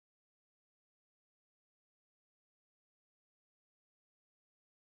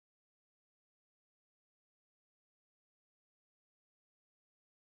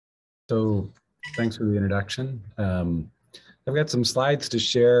So thanks for the introduction. I've got some slides to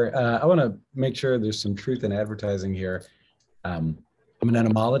share. I want to make sure there's some truth in advertising here. I'm an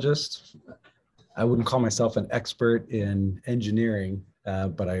entomologist. I wouldn't call myself an expert in engineering,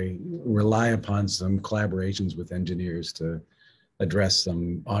 but I rely upon some collaborations with engineers to address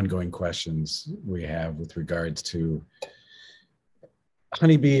some ongoing questions we have with regards to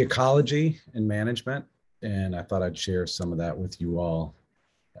honeybee ecology and management. And I thought I'd share some of that with you all.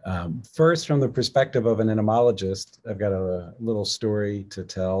 First, from the perspective of an entomologist, I've got a little story to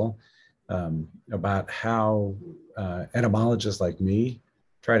tell about how entomologists like me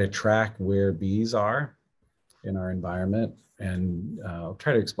try to track where bees are in our environment, and I'll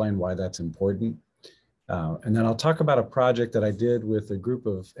try to explain why that's important. And then I'll talk about a project that I did with a group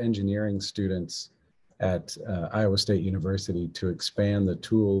of engineering students at Iowa State University to expand the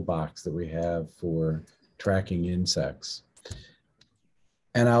toolbox that we have for tracking insects.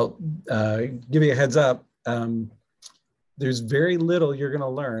 And I'll give you a heads up, there's very little you're gonna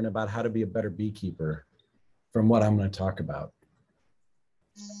learn about how to be a better beekeeper from what I'm gonna talk about.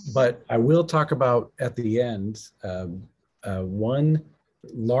 But I will talk about at the end, one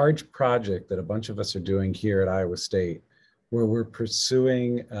large project that a bunch of us are doing here at Iowa State, where we're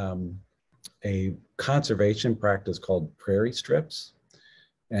pursuing a conservation practice called prairie strips.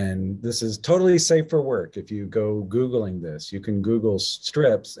 And this is totally safe for work. If you go Googling this, you can Google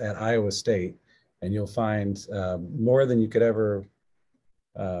strips at Iowa State, and you'll find more than you could ever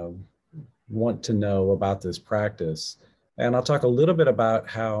want to know about this practice. And I'll talk a little bit about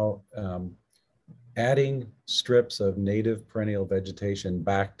how adding strips of native perennial vegetation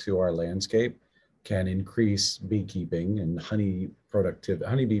back to our landscape can increase beekeeping and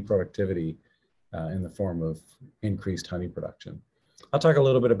honeybee productivity in the form of increased honey production. I'll talk a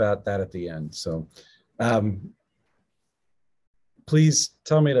little bit about that at the end. So please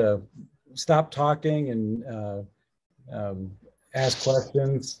tell me to stop talking and ask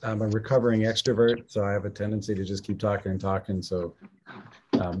questions. I'm a recovering extrovert, so I have a tendency to just keep talking and talking. So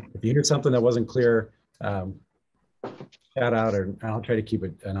if you hear something that wasn't clear, shout out, or I'll try to keep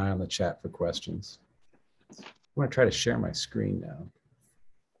an eye on the chat for questions. I'm going to try to share my screen now.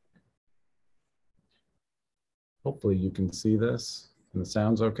 Hopefully you can see this and the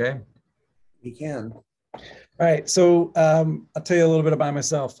sound's okay. We can. All right, so I'll tell you a little bit about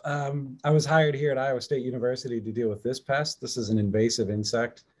myself. I was hired here at Iowa State University to deal with this pest. This is an invasive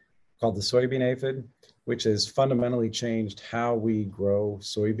insect called the soybean aphid, which has fundamentally changed how we grow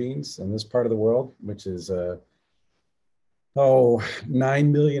soybeans in this part of the world, which is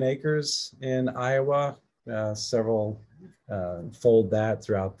 9 million acres in Iowa, several fold that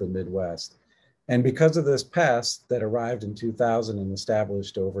throughout the Midwest. And because of this pest that arrived in 2000 and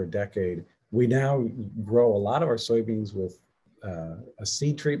established over a decade, we now grow a lot of our soybeans with a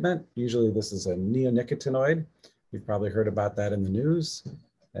seed treatment. Usually this is a neonicotinoid. You've probably heard about that in the news.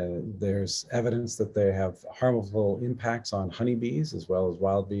 There's evidence that they have harmful impacts on honeybees as well as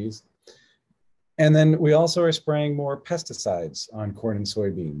wild bees. And then we also are spraying more pesticides on corn and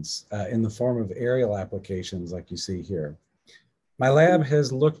soybeans in the form of aerial applications like you see here. My lab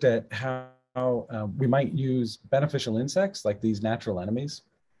has looked at how we might use beneficial insects like these natural enemies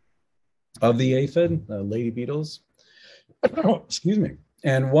of the aphid, lady beetles. Excuse me.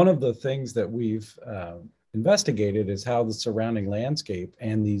 And one of the things that we've investigated is how the surrounding landscape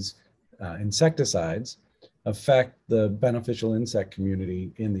and these insecticides affect the beneficial insect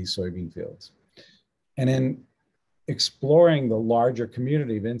community in these soybean fields. And in exploring the larger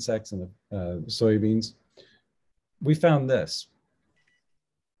community of insects in the soybeans, we found this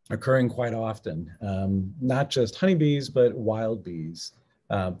occurring quite often, not just honeybees, but wild bees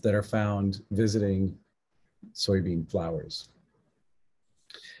that are found visiting soybean flowers.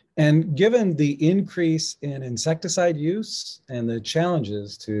 And given the increase in insecticide use and the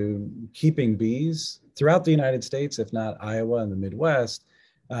challenges to keeping bees throughout the United States, if not Iowa and the Midwest,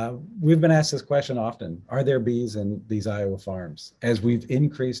 we've been asked this question often: are there bees in these Iowa farms? As we've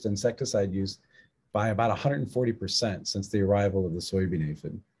increased insecticide use by about 140% since the arrival of the soybean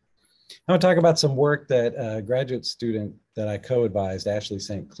aphid. I want to talk about some work that a graduate student that I co-advised, Ashley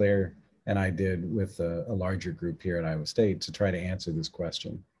St. Clair, and I did with a larger group here at Iowa State to try to answer this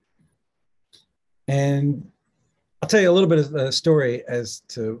question. And I'll tell you a little bit of a story as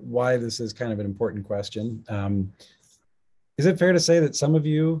to why this is kind of an important question. Is it fair to say that some of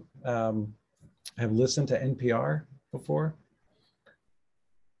you have listened to NPR before?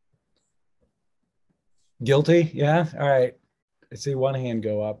 Guilty? Yeah? All right. I see one hand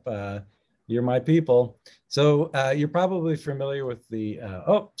go up. You're my people. So you're probably familiar with the,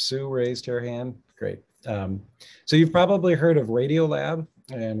 oh, Sue raised her hand. Great. So you've probably heard of Radiolab.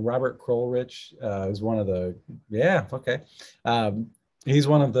 and Robert Krolrich is one of the, yeah, okay. He's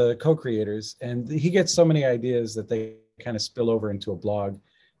one of the co-creators, and he gets so many ideas that they kind of spill over into a blog.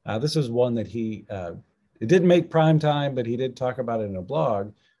 This is one that it didn't make prime time, but he did talk about it in a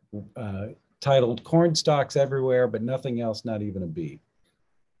blog titled Corn Stalks Everywhere, but Nothing Else, Not Even a Bee.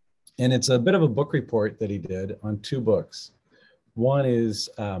 And it's a bit of a book report that he did on 2 books. One is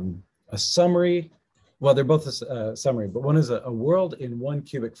a summary. Well, they're both a summary, but one is a World in 1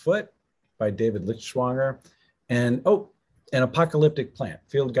 Cubic Foot by David Lichtschwanger, and An Apocalyptic Plant,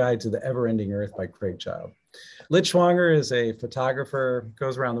 Field Guide to the Ever-Ending Earth by Craig Child. Lichtschwanger is a photographer,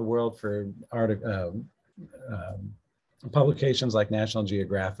 goes around the world for publications like National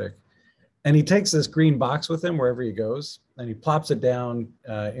Geographic. And he takes this green box with him wherever he goes, and he plops it down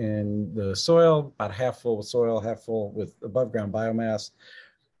in the soil, about half full with soil, half full with above ground biomass.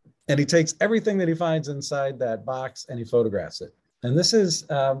 And he takes everything that he finds inside that box and he photographs it. And this is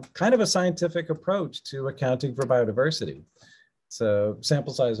kind of a scientific approach to accounting for biodiversity. It's a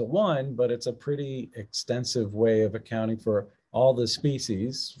sample size of 1, but it's a pretty extensive way of accounting for all the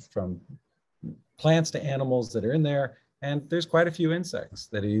species, from plants to animals that are in there. And there's quite a few insects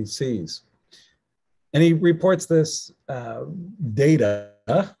that he sees. And he reports this data,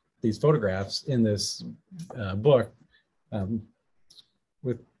 these photographs, in this book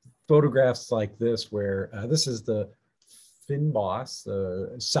with photographs like this, where this is the fynbos,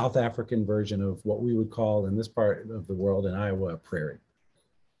 the South African version of what we would call in this part of the world in Iowa, a prairie.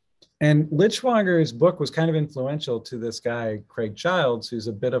 And Lichtschwanger's book was kind of influential to this guy, Craig Childs, who's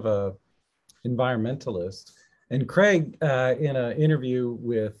a bit of a environmentalist. And Craig, in an interview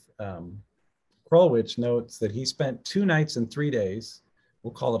with Krolwich, notes that he spent 2 nights and 3 days,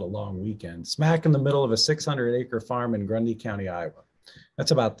 we'll call it a long weekend, smack in the middle of a 600-acre farm in Grundy County, Iowa.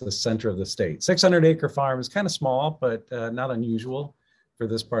 That's about the center of the state. 600-acre farm is kind of small, but not unusual for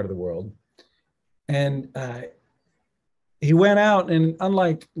this part of the world. And he went out, and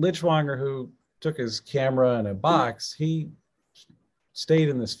unlike Lichtschwanger, who took his camera and a box, he stayed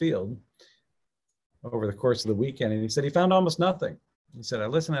in this field over the course of the weekend. And he said he found almost nothing. He said, I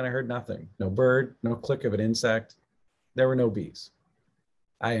listened and I heard nothing. No bird, no click of an insect. There were no bees.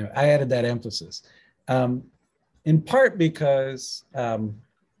 I added that emphasis. In part because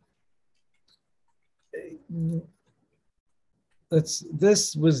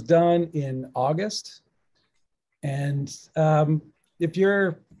this was done in August. And if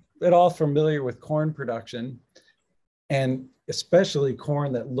you're at all familiar with corn production, and especially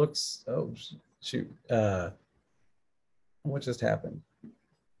corn that looks, oh, shoot. What just happened?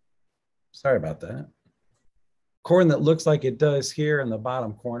 Sorry about that. Corn that looks like it does here in the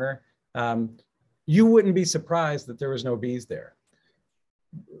bottom corner. You wouldn't be surprised that there was no bees there.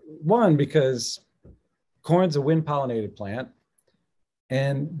 One, because corn's a wind pollinated plant.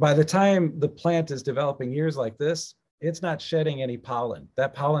 And by the time the plant is developing ears like this, it's not shedding any pollen.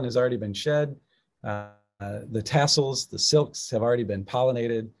 That pollen has already been shed. The tassels, the silks have already been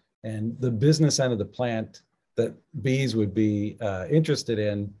pollinated, and the business end of the plant that bees would be interested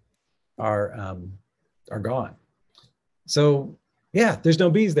in are gone. So yeah, there's no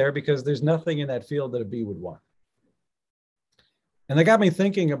bees there because there's nothing in that field that a bee would want. And that got me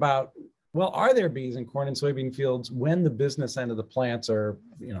thinking about, well, are there bees in corn and soybean fields when the business end of the plants are,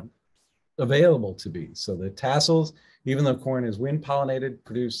 available to bees? So the tassels, even though corn is wind pollinated,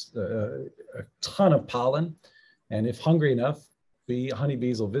 produce a ton of pollen. And if hungry enough,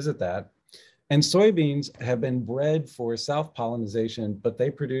 honeybees will visit that. And soybeans have been bred for self-pollination, but they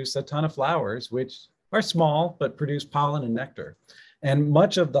produce a ton of flowers, which are small, but produce pollen and nectar. And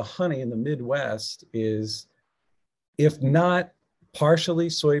much of the honey in the Midwest is, if not partially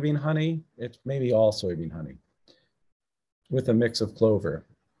soybean honey, it's maybe all soybean honey with a mix of clover.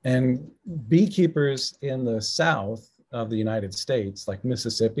 And beekeepers in the South of the United States, like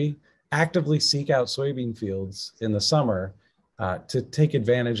Mississippi, actively seek out soybean fields in the summer to take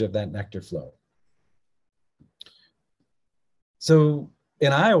advantage of that nectar flow. So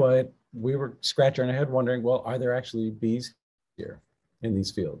in Iowa, we were scratching our head wondering, well, are there actually bees here in these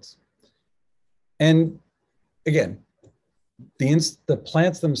fields? And again, the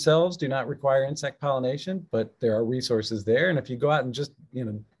plants themselves do not require insect pollination, but there are resources there. And if you go out and just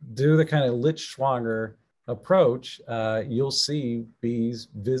do the kind of Lichtschwanger approach, you'll see bees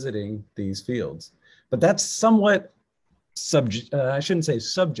visiting these fields. But that's somewhat I shouldn't say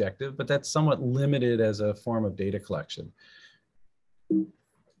subjective, but that's somewhat limited as a form of data collection.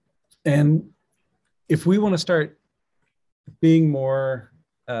 And if we want to start being more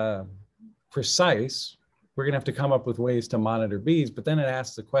precise, we're going to have to come up with ways to monitor bees. But then it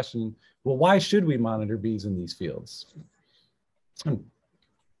asks the question, well, why should we monitor bees in these fields? And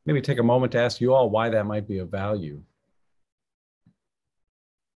maybe take a moment to ask you all why that might be of value.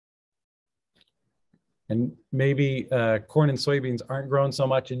 And maybe corn and soybeans aren't grown so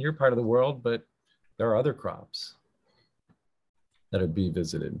much in your part of the world, but there are other crops that would be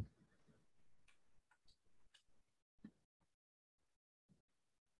visited.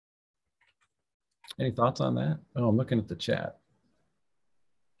 Any thoughts on that? Oh, I'm looking at the chat.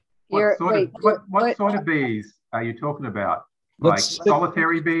 What sort of bees are you talking about? Like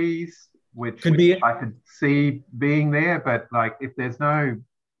solitary bees, which I could see being there, but like if there's no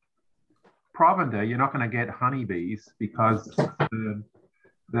provender, you're not going to get honeybees because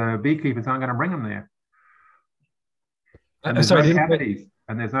the beekeepers aren't going to bring them there. And there's no cavities,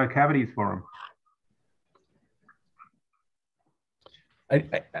 and there's no cavities for them.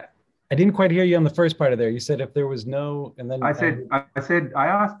 I didn't quite hear you on the first part of there. You said if there was no, and then I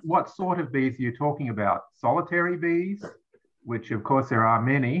asked what sort of bees are you talking about? Solitary bees, which of course there are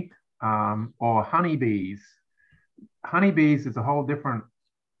many, or honeybees. Honeybees is a whole different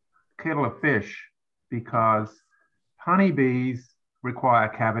kettle of fish because honeybees require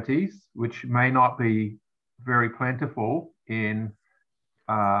cavities, which may not be very plentiful in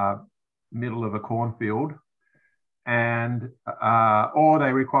middle of a cornfield, and or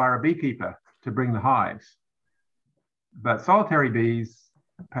they require a beekeeper to bring the hives. But solitary bees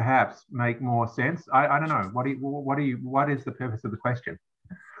perhaps make more sense. I don't know. What is the purpose of the question?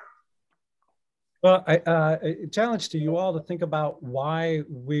 Well, I challenge to you all to think about why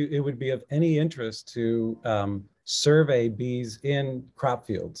it would be of any interest to survey bees in crop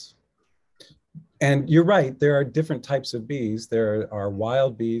fields. And you're right, there are different types of bees. There are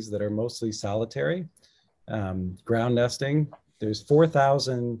wild bees that are mostly solitary, ground nesting. There's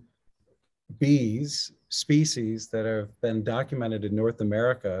 4,000 bees species that have been documented in North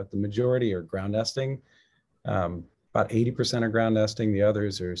America. The majority are ground nesting. About 80% are ground nesting. The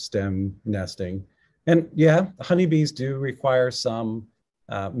others are stem nesting. And yeah, honeybees do require some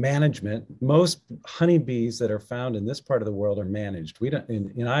management. Most honeybees that are found in this part of the world are managed. We don't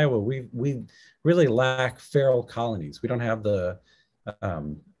in Iowa. We really lack feral colonies. We don't have the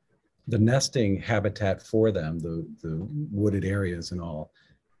nesting habitat for them, the wooded areas and all.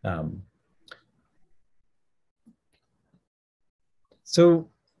 So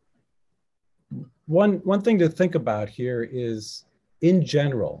one thing to think about here is, in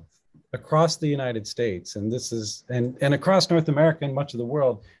general, across the United States, and this is and across North America and much of the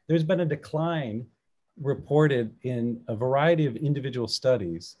world, there's been a decline reported in a variety of individual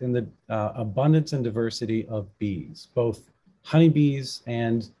studies in the abundance and diversity of bees, both honeybees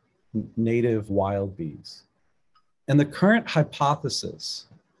and native wild bees. And the current hypothesis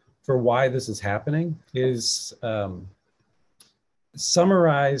for why this is happening is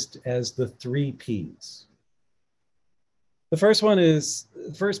summarized as the 3 Ps. The first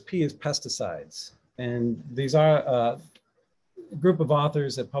P is pesticides. And these are a group of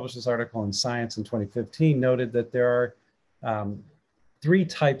authors that published this article in Science in 2015 noted that there are 3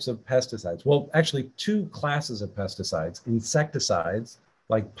 types of pesticides. Well, actually 2 classes of pesticides: insecticides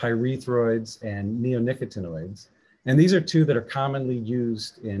like pyrethroids and neonicotinoids. And these are 2 that are commonly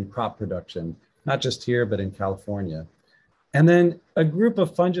used in crop production, not just here, but in California. And then a group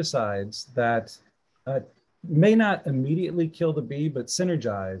of fungicides that may not immediately kill the bee, but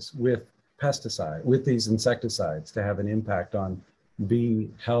synergize with these insecticides to have an impact on bee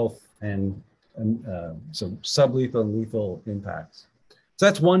health and some sublethal and lethal impacts. So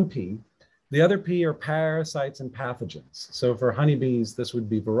that's 1 P. The other P are parasites and pathogens. So for honeybees, this would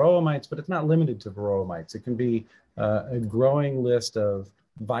be varroa mites, but it's not limited to varroa mites. It can be a growing list of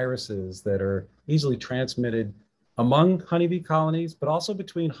viruses that are easily transmitted among honeybee colonies, but also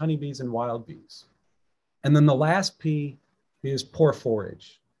between honeybees and wild bees. And then the last P is poor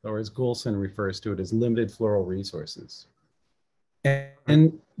forage, or as Goulson refers to it as limited floral resources.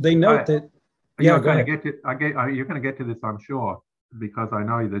 And they note that, you're going to get to this, I'm sure, because I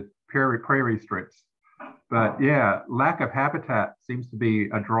know the prairie strips. But yeah, lack of habitat seems to be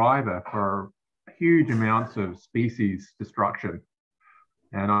a driver for huge amounts of species destruction.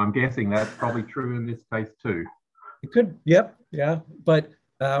 And I'm guessing that's probably true in this case too. It could, yep, yeah. But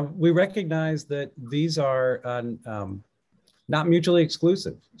we recognize that these are not mutually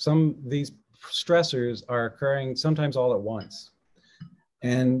exclusive. These stressors are occurring sometimes all at once.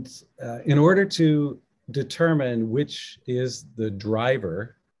 And in order to determine which is the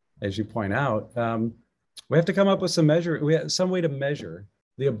driver, as you point out, we have to come up with some way to measure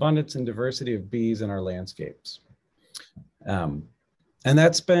the abundance and diversity of bees in our landscapes. And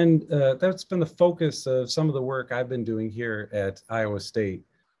that's been the focus of some of the work I've been doing here at Iowa State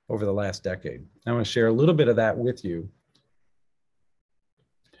over the last decade. I want to share a little bit of that with you.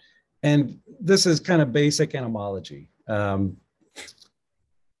 And this is kind of basic entomology.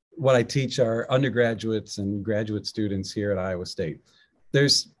 What I teach our undergraduates and graduate students here at Iowa State.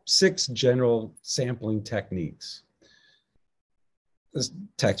 There's 6 general sampling techniques. This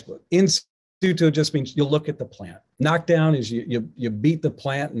textbook. In situ just means you'll look at the plant. Knockdown is you beat the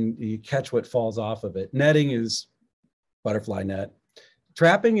plant and you catch what falls off of it. Netting is butterfly net.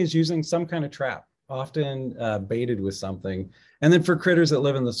 Trapping is using some kind of trap, often baited with something. And then for critters that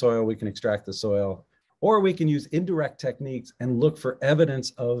live in the soil, we can extract the soil, or we can use indirect techniques and look for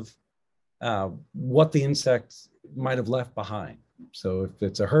evidence of what the insects might have left behind. So if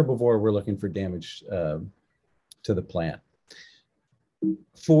it's a herbivore, we're looking for damage to the plant.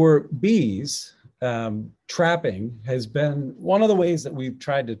 For bees, trapping has been one of the ways that we've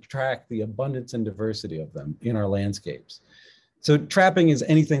tried to track the abundance and diversity of them in our landscapes. So trapping is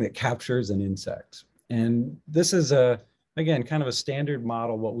anything that captures an insect. And this is again, kind of a standard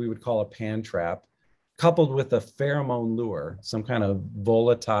model, what we would call a pan trap, coupled with a pheromone lure, some kind of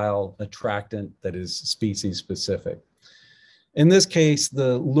volatile attractant that is species specific. In this case,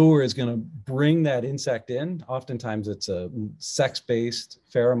 the lure is going to bring that insect in. Oftentimes it's a sex-based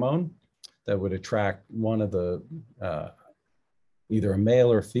pheromone that would attract one of the, either a male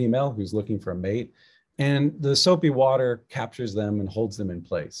or female who's looking for a mate. And the soapy water captures them and holds them in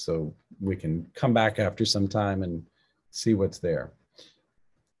place. So we can come back after some time and see what's there.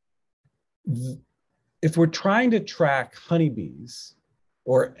 If we're trying to track honeybees,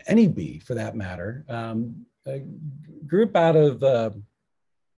 or any bee for that matter, a group out of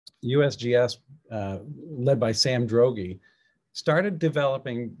USGS, led by Sam Droege, started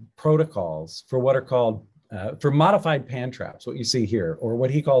developing protocols for what are called, for modified pan traps, what you see here, or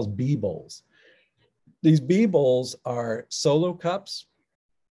what he calls bee bowls. These bee bowls are solo cups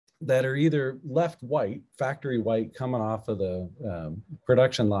that are either left white, factory white coming off of the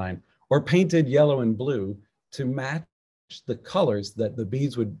production line, or painted yellow and blue to match the colors that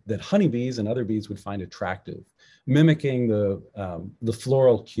that honeybees and other bees would find attractive, mimicking the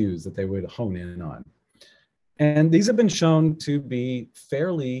floral cues that they would hone in on. And these have been shown to be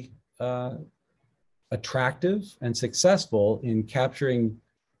fairly attractive and successful in capturing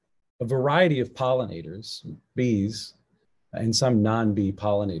a variety of pollinators, bees, and some non-bee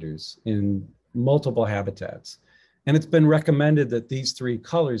pollinators in multiple habitats. And it's been recommended that these 3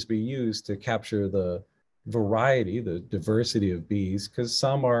 colors be used to capture the variety, the diversity of bees, because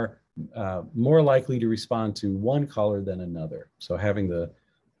some are more likely to respond to one color than another. So having the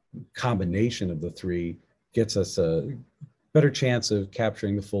combination of the 3 gets us a better chance of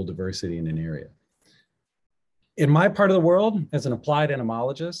capturing the full diversity in an area. In my part of the world, as an applied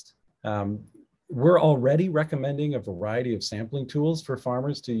entomologist, we're already recommending a variety of sampling tools for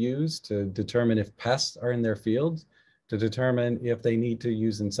farmers to use to determine if pests are in their fields, to determine if they need to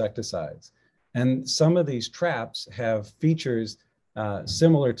use insecticides. And some of these traps have features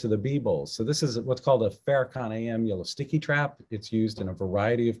similar to the bee bowls. So this is what's called a Farrakhan AM yellow sticky trap. It's used in a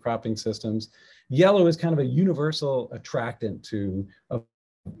variety of cropping systems. Yellow is kind of a universal attractant to a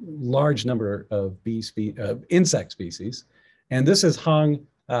large number of insect species. And this is hung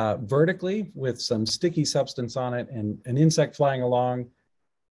vertically with some sticky substance on it, and an insect flying along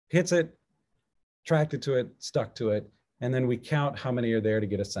hits it, attracted to it, stuck to it, and then we count how many are there to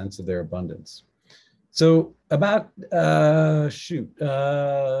get a sense of their abundance. So about 8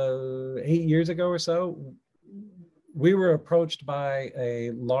 years ago or so, we were approached by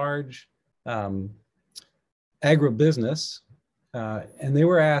a large agribusiness, and they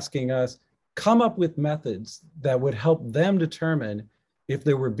were asking us, come up with methods that would help them determine if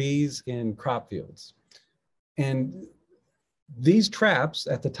there were bees in crop fields. And these traps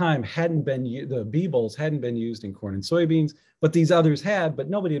at the time the bee bowls hadn't been used in corn and soybeans, but these others had, but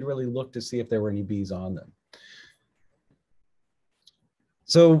nobody had really looked to see if there were any bees on them.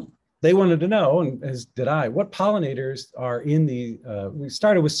 So they wanted to know, and as did I, what pollinators are in we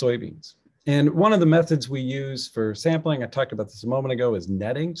started with soybeans. And one of the methods we use for sampling, I talked about this a moment ago, is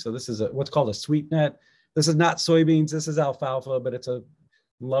netting. So this is what's called a sweep net. This is not soybeans, this is alfalfa, but it's a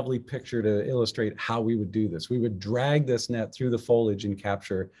lovely picture to illustrate how we would do this. We would drag this net through the foliage and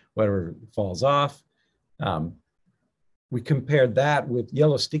capture whatever falls off. We compared that with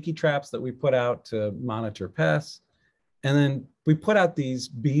yellow sticky traps that we put out to monitor pests. And then we put out these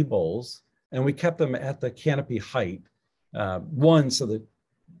bee bowls and we kept them at the canopy height. One, so that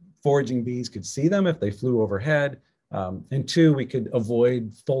foraging bees could see them if they flew overhead. And 2, we could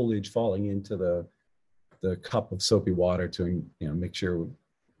avoid foliage falling into the cup of soapy water to make sure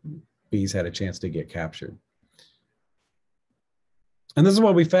bees had a chance to get captured. And this is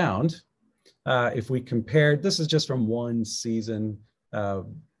what we found. If we compared, this is just from one season,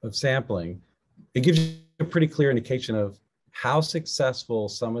 of sampling, it gives you a pretty clear indication of how successful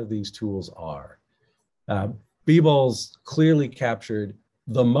some of these tools are. Bee balls clearly captured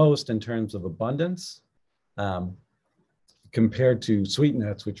the most in terms of abundance, compared to sweet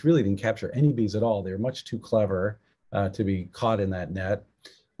nets, which really didn't capture any bees at all. They were much too clever to be caught in that net.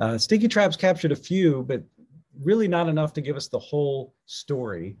 Sticky traps captured a few, but really not enough to give us the whole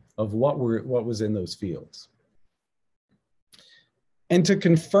story of what was in those fields. And to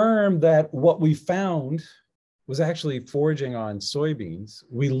confirm that what we found was actually foraging on soybeans,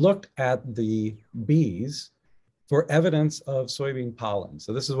 we looked at the bees for evidence of soybean pollen.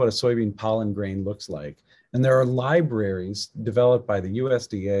 So this is what a soybean pollen grain looks like. And there are libraries developed by the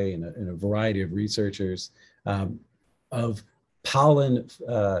USDA and a variety of researchers of pollen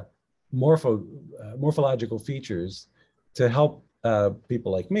morphological features to help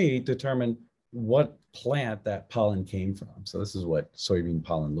people like me determine what plant that pollen came from. So this is what soybean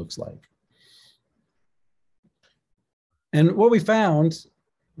pollen looks like. And what we found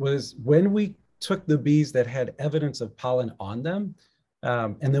was when we took the bees that had evidence of pollen on them,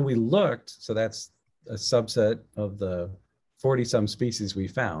 and then we looked, so that's a subset of the 40-some species we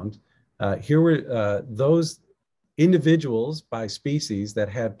found. Here were those individuals by species that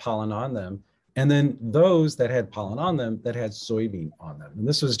had pollen on them, and then those that had pollen on them that had soybean on them. And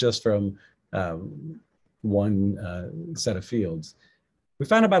this was just from one set of fields. We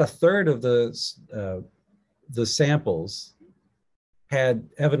found about a third of the samples had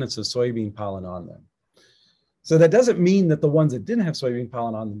evidence of soybean pollen on them. So that doesn't mean that the ones that didn't have soybean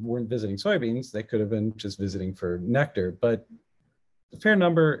pollen on them weren't visiting soybeans. They could have been just visiting for nectar, but a fair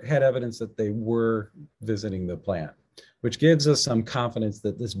number had evidence that they were visiting the plant, which gives us some confidence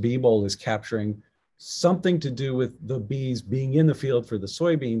that this bee bowl is capturing something to do with the bees being in the field for the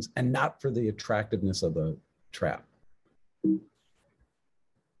soybeans and not for the attractiveness of the trap.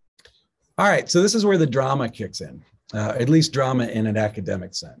 All right, so this is where the drama kicks in, at least drama in an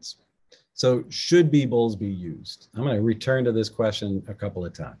academic sense. So should bee bowls be used? I'm going to return to this question a couple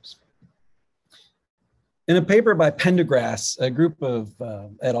of times. In a paper by Pendergrass, a group of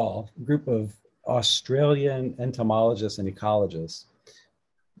et al., a group of Australian entomologists and ecologists,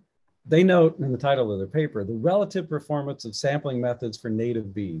 they note in the title of their paper, the relative performance of sampling methods for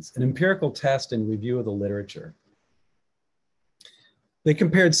native bees, an empirical test and review of the literature. They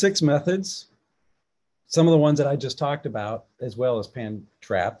compared 6 methods, some of the ones that I just talked about, as well as pan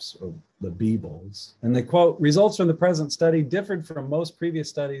traps, or the bee bowls. And they quote, results from the present study differed from most previous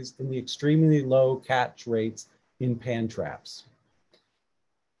studies in the extremely low catch rates in pan traps.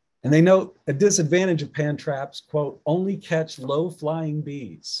 And they note a disadvantage of pan traps, quote, only catch low-flying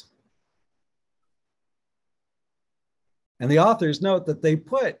bees. And the authors note that they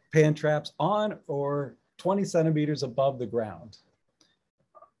put pan traps on or 20 centimeters above the ground.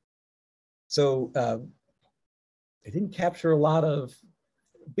 So they didn't capture a lot of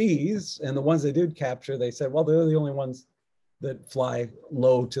bees, and the ones they did capture, they said, well, they're the only ones that fly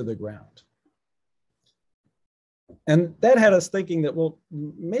low to the ground. And that had us thinking that, well,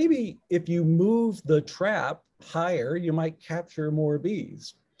 maybe if you move the trap higher, you might capture more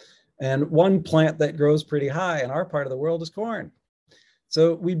bees. And one plant that grows pretty high in our part of the world is corn.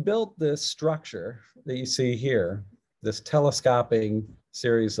 So we built this structure that you see here, this telescoping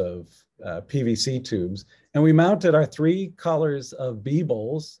series of PVC tubes, and we mounted our 3 colors of bee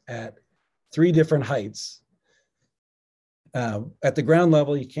bowls at 3 different heights. At the ground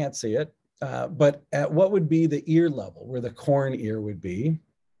level, you can't see it, but at what would be the ear level, where the corn ear would be,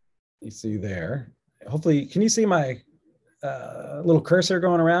 you see there. Hopefully, can you see my little cursor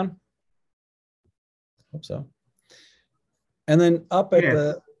going around? Hope so. And then up at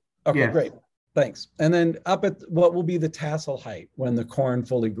the, okay, great, thanks. And then up at what will be the tassel height when the corn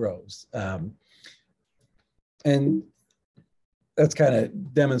fully grows. And that's kind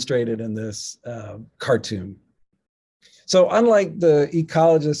of demonstrated in this cartoon. So unlike the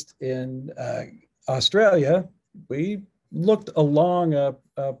ecologist in Australia, we looked along a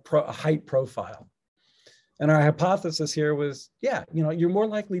height profile. And our hypothesis here was, yeah, you know, you're more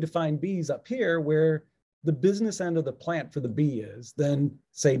likely to find bees up here where the business end of the plant for the bee is than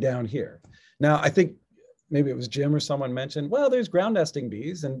say down here. Now, I think maybe it was Jim or someone mentioned, well, there's ground nesting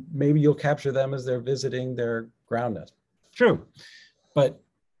bees and maybe you'll capture them as they're visiting their ground nest. True. But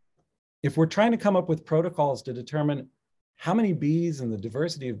if we're trying to come up with protocols to determine how many bees and the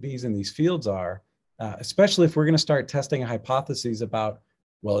diversity of bees in these fields are, especially if we're going to start testing hypotheses about,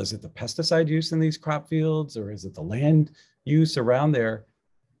 well, is it the pesticide use in these crop fields or is it the land use around there?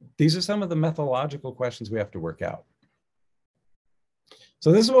 These are some of the methodological questions we have to work out.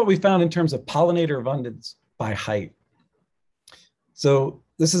 So this is what we found in terms of pollinator abundance by height. So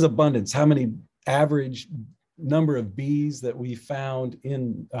this is abundance, how many average number of bees that we found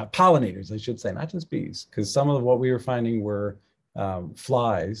in pollinators, I should say, not just bees, because some of what we were finding were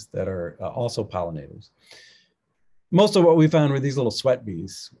flies that are also pollinators. Most of what we found were these little sweat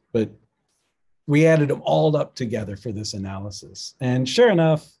bees, but we added them all up together for this analysis. And sure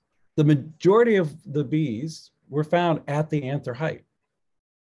enough, the majority of the bees were found at the anther height.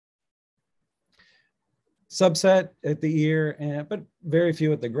 Subset at the ear, but very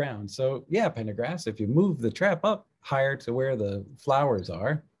few at the ground. So yeah, Pendergrass, if you move the trap up higher to where the flowers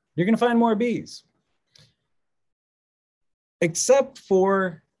are, you're going to find more bees. Except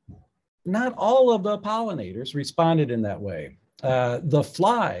for not all of the pollinators responded in that way. The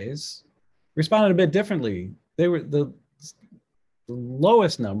flies responded a bit differently. They were the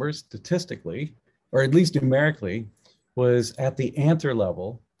lowest numbers statistically, or at least numerically, was at the anther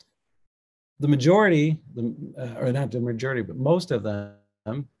level. The majority, or not the majority, but most of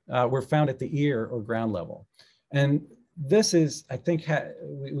them were found at the ear or ground level. And this is, I think,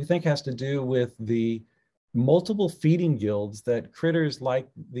 we think has to do with the multiple feeding guilds that critters like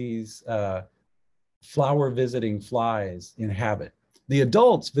these flower visiting flies inhabit. The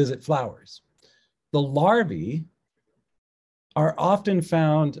adults visit flowers. The larvae are often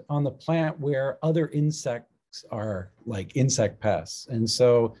found on the plant where other insects are like insect pests. And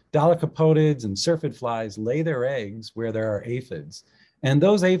so dolichopodids and syrphid flies lay their eggs where there are aphids. And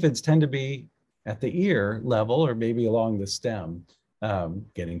those aphids tend to be at the ear level or maybe along the stem,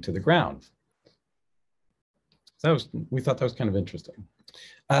 getting to the ground. So we thought that was kind of interesting.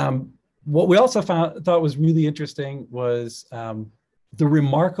 What we also thought was really interesting was the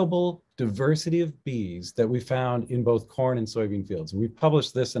remarkable diversity of bees that we found in both corn and soybean fields. And we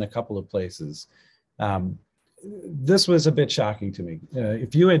published this in a couple of places. This was a bit shocking to me.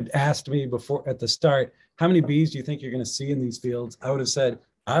 If you had asked me before at the start, how many bees do you think you're going to see in these fields? I would have said,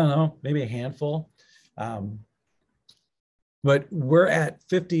 I don't know, maybe a handful. But we're at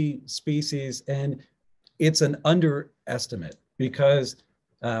 50 species, and it's an underestimate because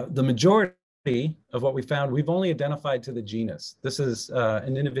the majority of what we found, we've only identified to the genus. This is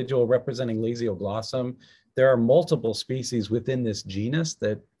an individual representing Lasioglossum. There are multiple species within this genus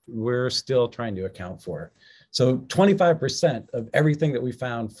that we're still trying to account for. So 25% of everything that we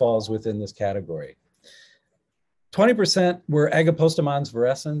found falls within this category. 20% were Agapostomons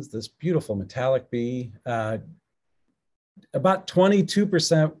virescens, this beautiful metallic bee. About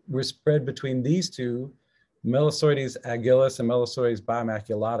 22% were spread between these two, Melissoides agilis and Melissoides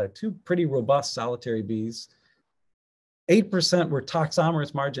bimaculata, two pretty robust solitary bees. 8% were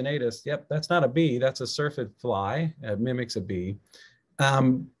Toxomerus marginatus. Yep, that's not a bee, that's a syrphid fly. It mimics a bee.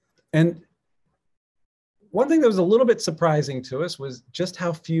 And one thing that was a little bit surprising to us was just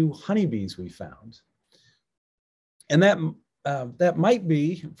how few honeybees we found. And that might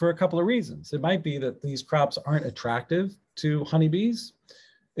be for a couple of reasons. It might be that these crops aren't attractive to honeybees.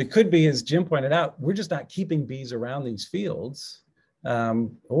 It could be, as Jim pointed out, we're just not keeping bees around these fields,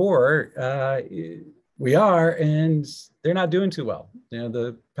 or we are, and they're not doing too well. You know,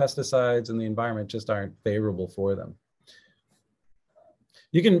 the pesticides and the environment just aren't favorable for them.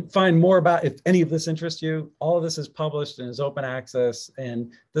 You can find more about, if any of this interests you, all of this is published and is open access.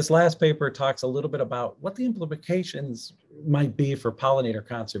 And this last paper talks a little bit about what the implications might be for pollinator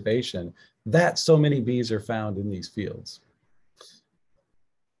conservation, that so many bees are found in these fields.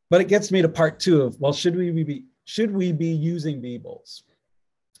 But it gets me to part two of, well, should we be using bee bowls?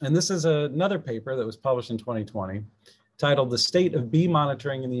 And this is another paper that was published in 2020 titled The State of Bee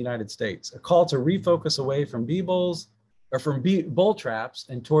Monitoring in the United States, a call to refocus away from bee bowls or from bowl traps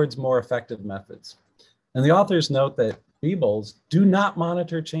and towards more effective methods. And the authors note that bee bowls do not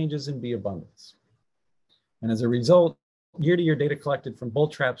monitor changes in bee abundance. And as a result, year-to-year data collected from bowl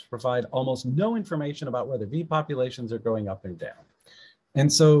traps provide almost no information about whether bee populations are going up and down.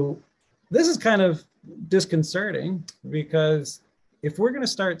 And so this is kind of disconcerting because if we're going to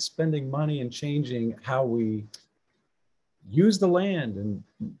start spending money and changing how we use the land and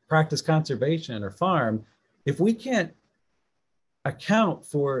practice conservation or farm, if we can't account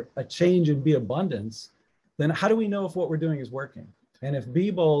for a change in bee abundance, then how do we know if what we're doing is working? And if bee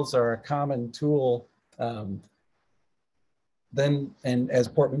bowls are a common tool, then, and as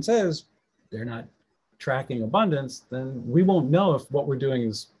Portman says, they're not tracking abundance, then we won't know if what we're doing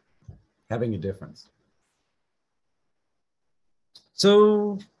is having a difference.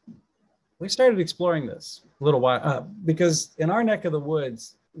 So we started exploring this a little while, because in our neck of the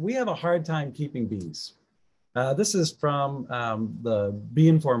woods, we have a hard time keeping bees. This is from the Bee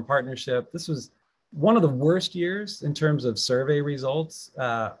Informed Partnership. This was one of the worst years in terms of survey results.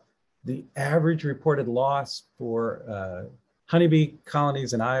 The average reported loss for Honeybee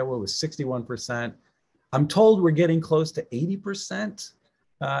colonies in Iowa was 61%. I'm told we're getting close to 80%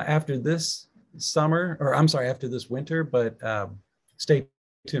 after this summer, or I'm sorry, after this winter, but stay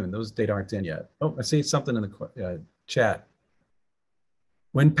tuned. Those data aren't in yet. Oh, I see something in the chat.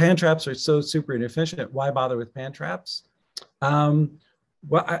 When pan traps are so super inefficient, why bother with pan traps? Well,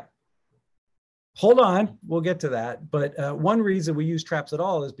 hold on, we'll get to that. But one reason we use traps at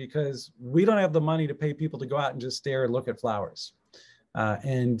all is because we don't have the money to pay people to go out and just stare and look at flowers.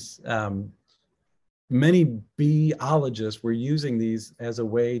 Many beeologists were using these as a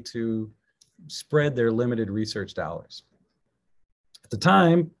way to spread their limited research dollars. At the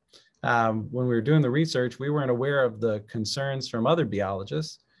time, when we were doing the research, we weren't aware of the concerns from other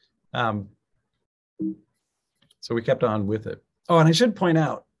biologists. So we kept on with it. Oh, and I should point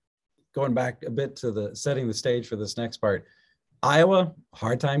out, going back a bit to the setting the stage for this next part, Iowa,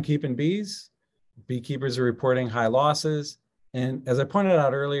 hard time keeping bees. Beekeepers are reporting high losses. And as I pointed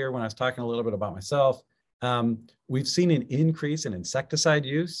out earlier, when I was talking a little bit about myself, we've seen an increase in insecticide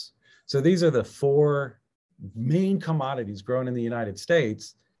use. So these are the 4 main commodities grown in the United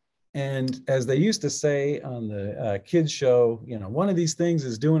States. And as they used to say on the kids show, you know, one of these things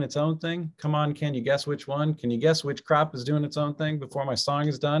is doing its own thing. Come on, can you guess which one? Can you guess which crop is doing its own thing before my song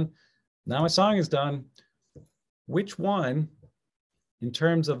is done? Now my song is done. Which one, in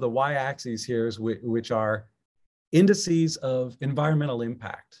terms of the y-axis here, is which are indices of environmental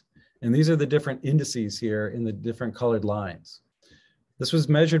impact. And these are the different indices here in the different colored lines. This was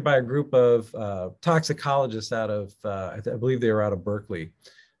measured by a group of toxicologists out of, I believe they were out of Berkeley.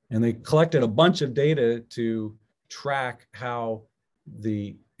 And they collected a bunch of data to track how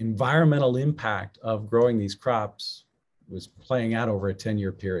the environmental impact of growing these crops was playing out over a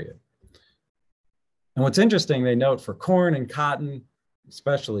 10-year period. And what's interesting, they note for corn and cotton,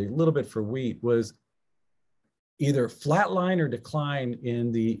 especially a little bit for wheat, was either flatline or decline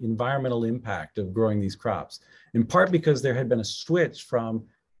in the environmental impact of growing these crops, in part because there had been a switch from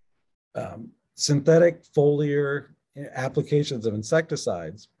synthetic foliar applications of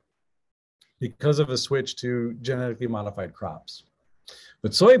insecticides because of a switch to genetically modified crops.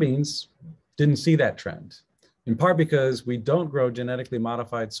 But soybeans didn't see that trend, in part because we don't grow genetically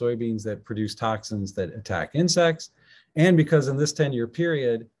modified soybeans that produce toxins that attack insects, and because in this 10-year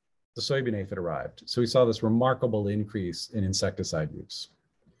period, the soybean aphid arrived. So we saw this remarkable increase in insecticide use.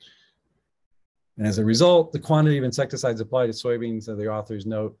 And as a result, the quantity of insecticides applied to soybeans, as the authors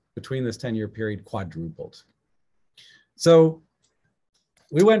note, between this 10-year period quadrupled. So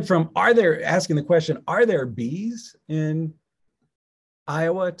we went from asking the question, are there bees in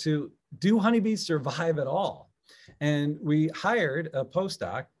Iowa, to do honeybees survive at all? And we hired a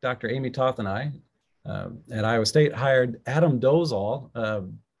postdoc, Dr. Amy Toth and I, at Iowa State, hired Adam Dozal,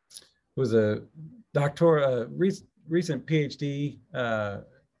 who was a recent PhD,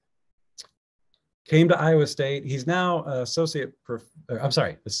 came to Iowa State. He's now assistant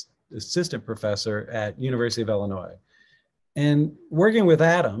professor at University of Illinois. And working with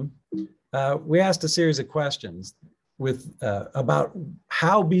Adam, we asked a series of questions about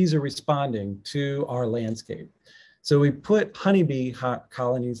how bees are responding to our landscape. So we put honeybee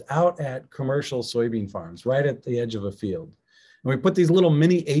colonies out at commercial soybean farms, right at the edge of a field. And we put these little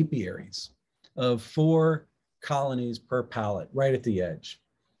mini apiaries of 4 colonies per pallet right at the edge.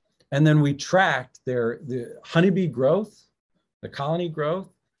 And then we tracked the honeybee growth, the colony growth.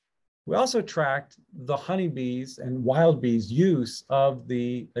 We also tracked the honeybees and wild bees' use of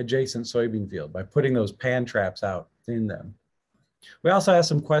the adjacent soybean field by putting those pan traps out in them. We also asked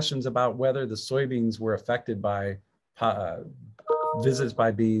some questions about whether the soybeans were affected by visits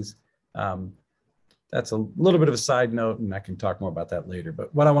by bees. That's a little bit of a side note, and I can talk more about that later.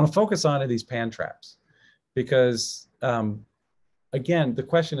 But what I want to focus on are these pan traps, because again, the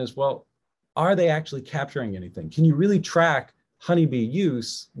question is, well, are they actually capturing anything? Can you really track honeybee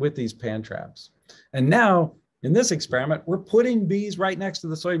use with these pan traps? And now in this experiment, we're putting bees right next to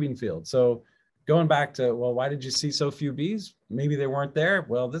the soybean field. So going back to, well, why did you see so few bees? Maybe they weren't there.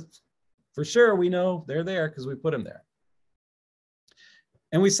 Well, this, for sure, we know they're there because we put them there.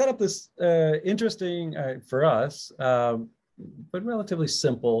 And we set up this interesting, for us, but relatively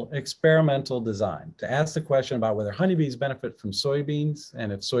simple experimental design to ask the question about whether honeybees benefit from soybeans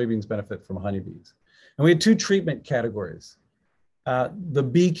and if soybeans benefit from honeybees. And we had 2 treatment categories. The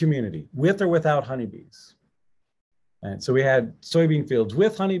bee community, with or without honeybees. And so we had soybean fields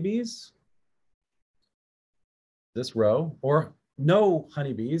with honeybees, this row, or no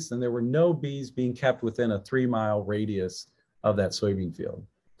honeybees, and there were no bees being kept within a 3-mile radius of that soybean field.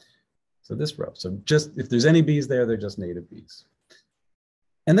 So this row, so just if there's any bees there, they're just native bees.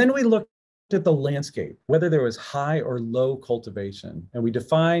 And then we looked at the landscape, whether there was high or low cultivation. And we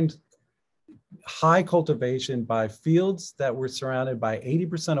defined high cultivation by fields that were surrounded by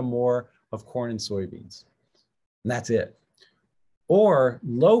 80% or more of corn and soybeans. And that's it. Or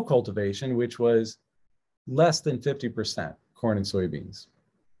low cultivation, which was less than 50% corn and soybeans.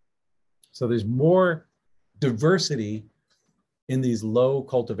 So there's more diversity in these low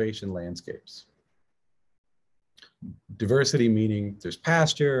cultivation landscapes. Diversity meaning there's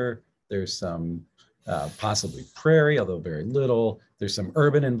pasture, there's some possibly prairie, although very little. There's some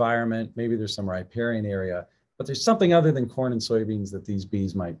urban environment, maybe there's some riparian area, but there's something other than corn and soybeans that these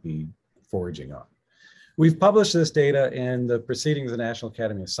bees might be foraging on. We've published this data in the Proceedings of the National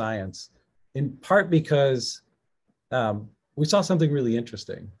Academy of Science, in part because we saw something really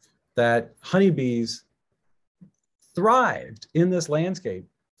interesting, that honeybees thrived in this landscape,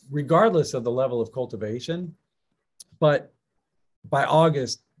 regardless of the level of cultivation. But by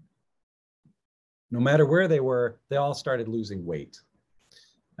August, no matter where they were, they all started losing weight.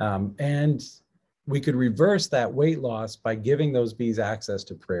 And we could reverse that weight loss by giving those bees access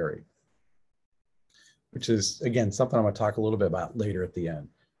to prairie, which is, again, something I'm going to talk a little bit about later at the end.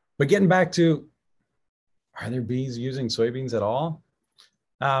 But getting back to, are there bees using soybeans at all?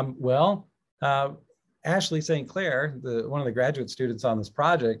 Ashley St. Clair, one of the graduate students on this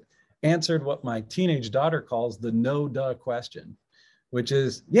project, answered what my teenage daughter calls the no-duh question, which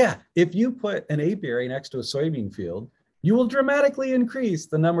is, yeah, if you put an apiary next to a soybean field, you will dramatically increase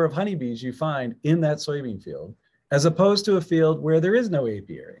the number of honeybees you find in that soybean field, as opposed to a field where there is no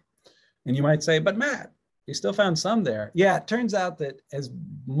apiary. And you might say, but Matt, you still found some there. Yeah, it turns out that as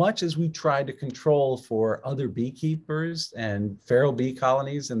much as we tried to control for other beekeepers and feral bee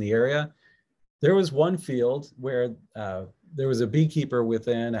colonies in the area, there was one field where there was a beekeeper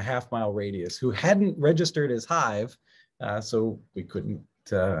within a half-mile radius who hadn't registered his hive, so we couldn't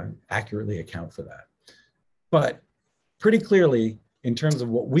accurately account for that. But pretty clearly, in terms of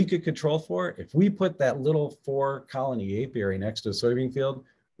what we could control for, if we put that little 4-colony apiary next to a soybean field,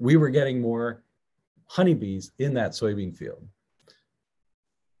 we were getting more honeybees in that soybean field.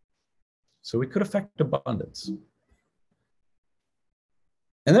 So we could affect abundance.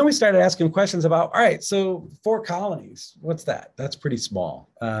 And then we started asking questions about, all right, so 4 colonies, what's that? That's pretty small.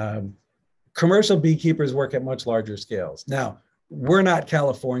 Commercial beekeepers work at much larger scales. Now, we're not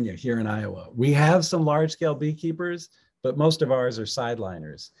California here in Iowa. We have some large scale beekeepers, but most of ours are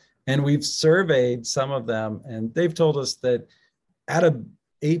sideliners. And we've surveyed some of them, and they've told us that at an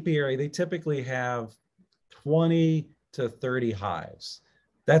apiary, they typically have 20 to 30 hives.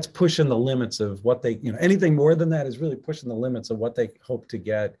 That's pushing the limits of what they, anything more than that is really pushing the limits of what they hope to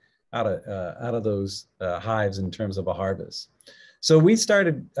get out of those hives in terms of a harvest. So we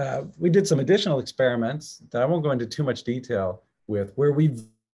did some additional experiments that I won't go into too much detail with, where we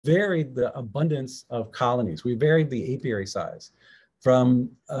varied the abundance of colonies. We varied the apiary size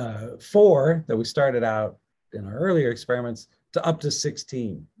from 4 that we started out in our earlier experiments to up to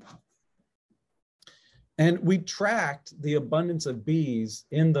 16. And we tracked the abundance of bees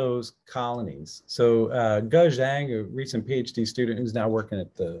in those colonies. So Ge Zhang, a recent PhD student who's now working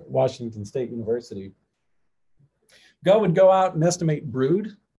at the Washington State University, Ge would go out and estimate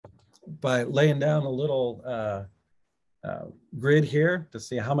brood by laying down a little grid here to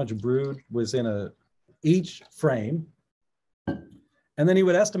see how much brood was in each frame. And then he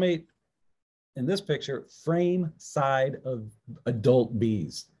would estimate, in this picture, frame side of adult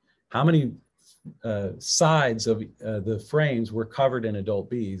bees. How many sides of the frames were covered in adult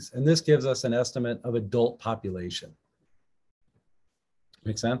bees. And this gives us an estimate of adult population.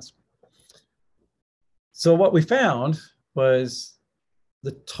 Make sense? So what we found was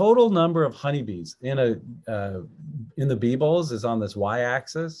the total number of honeybees in the bee bowls is on this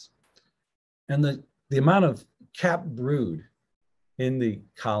y-axis, and the amount of capped brood in the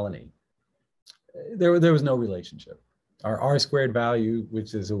colony. There was no relationship. Our R-squared value,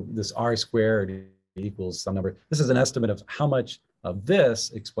 which is this R squared equals some number. This is an estimate of how much of this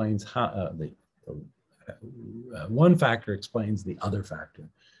explains how one factor explains the other factor.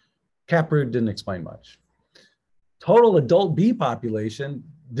 Cap brood didn't explain much. Total adult bee population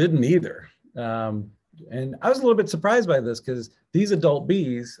didn't either. And I was a little bit surprised by this, because these adult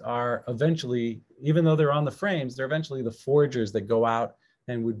bees are eventually, even though they're on the frames, they're eventually the foragers that go out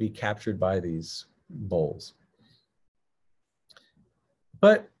and would be captured by these bowls.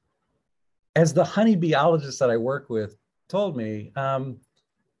 But as the honeybeeologists that I work with told me, I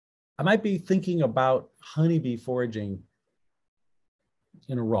might be thinking about honeybee foraging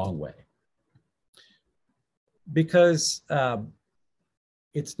in a wrong way. Because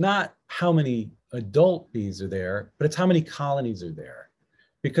it's not how many adult bees are there, but it's how many colonies are there.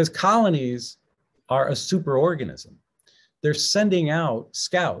 because colonies are a superorganism. They're sending out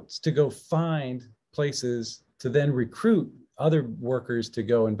scouts to go find places to then recruit other workers to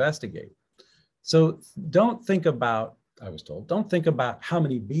go investigate. So don't think about, I was told, don't think about how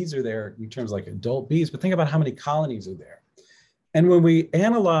many bees are there in terms of like adult bees, but think about how many colonies are there. And when we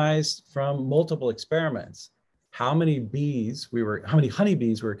analyzed from multiple experiments, how many honeybees we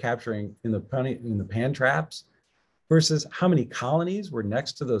were capturing in the pan traps versus how many colonies were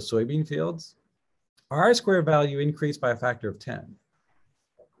next to those soybean fields, our R-square value increased by a factor of 10.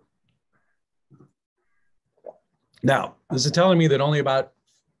 Now, this is telling me that only about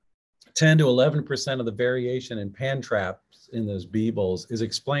 10 to 11% of the variation in pan traps in those bee bowls is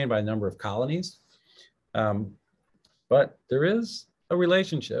explained by a number of colonies. But there is a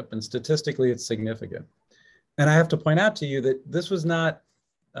relationship, and statistically it's significant. And I have to point out to you that this was not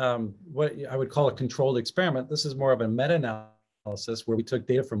what I would call a controlled experiment. This is more of a meta-analysis where we took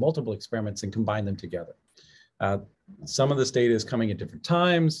data from multiple experiments and combined them together. Some of this data is coming at different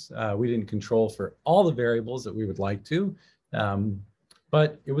times. We didn't control for all the variables that we would like to,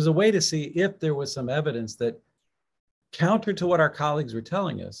 but it was a way to see if there was some evidence that, counter to what our colleagues were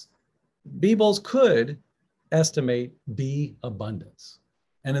telling us, bee bowls could estimate bee abundance.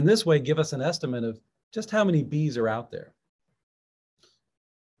 And in this way, give us an estimate of just how many bees are out there.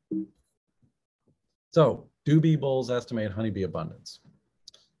 So, do bee bowls estimate honeybee abundance?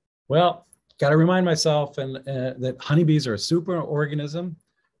 Well, got to remind myself that honeybees are a superorganism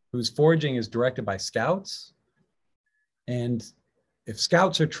whose foraging is directed by scouts. And if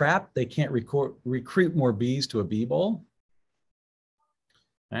scouts are trapped, they can't recruit more bees to a bee bowl.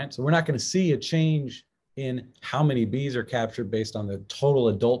 All right, so we're not going to see a change in how many bees are captured based on the total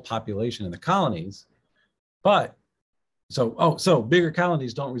adult population in the colonies. But so bigger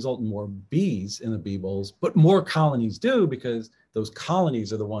colonies don't result in more bees in the bee bowls, but more colonies do, because those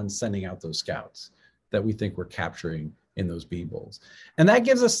colonies are the ones sending out those scouts that we think we're capturing in those bee bowls. And that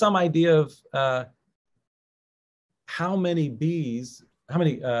gives us some idea of how much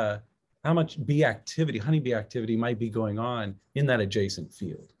bee activity, honeybee activity might be going on in that adjacent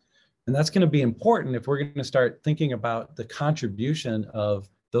field. And that's going to be important if we're going to start thinking about the contribution of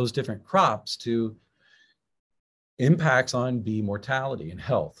those different crops to impacts on bee mortality and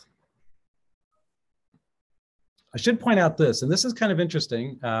health. I should point out this, and this is kind of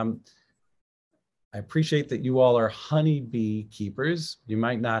interesting. I appreciate that you all are honeybee keepers. You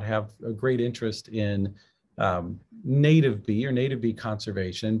might not have a great interest in native bee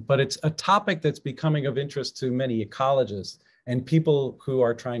conservation, but it's a topic that's becoming of interest to many ecologists and people who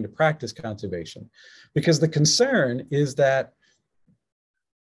are trying to practice conservation. Because the concern is that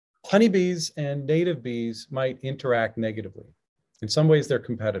honeybees and native bees might interact negatively. In some ways, they're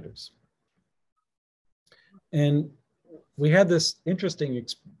competitors. And we had this interesting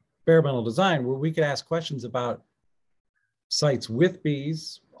experimental design where we could ask questions about sites with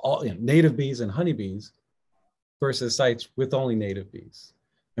bees, native bees and honeybees, versus sites with only native bees.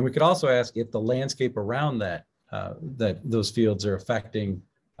 And we could also ask if the landscape around that those fields are affecting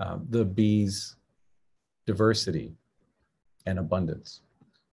the bees' diversity and abundance.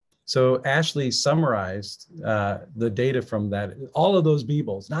 So Ashley summarized the data from that, all of those bee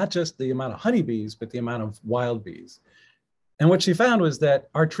bowls, not just the amount of honeybees, but the amount of wild bees. And what she found was that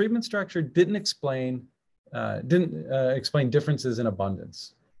our treatment structure didn't explain differences in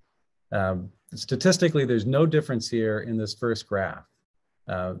abundance. Statistically, there's no difference here in this first graph.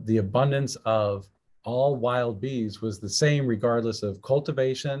 The abundance of all wild bees was the same regardless of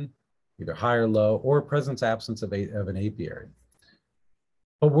cultivation, either high or low, or presence absence of an apiary.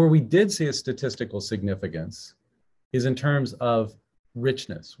 But where we did see a statistical significance is in terms of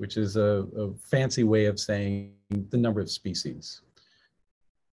richness, which is a fancy way of saying the number of species.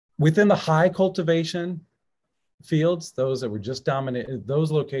 Within the high cultivation fields, those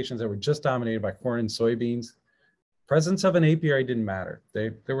locations that were just dominated by corn and soybeans, presence of an apiary didn't matter.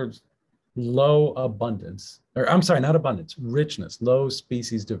 There was low abundance, or I'm sorry, not abundance, richness, low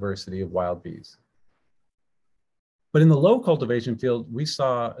species diversity of wild bees. But in the low cultivation field, we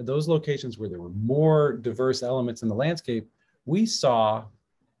saw those locations where there were more diverse elements in the landscape, we saw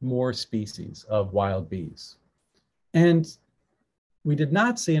more species of wild bees. And we did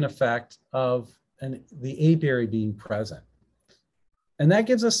not see an effect of the apiary being present. And that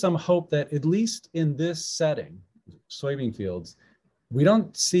gives us some hope that at least in this setting, soybean fields, we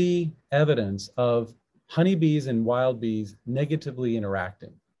don't see evidence of honeybees and wild bees negatively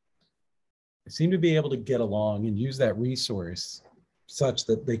interacting. They seem to be able to get along and use that resource such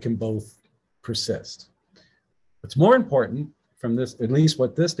that they can both persist. What's more important from this, at least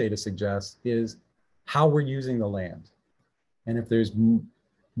what this data suggests, is how we're using the land. And if there's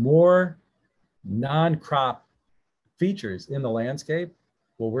more non-crop features in the landscape,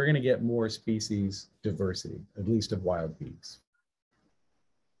 well, we're going to get more species diversity, at least of wild bees.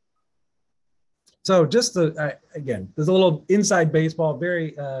 So just again, there's a little inside baseball,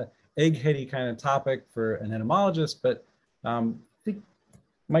 very eggheady kind of topic for an entomologist, but I think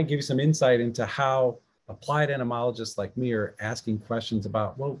might give you some insight into how applied entomologists like me are asking questions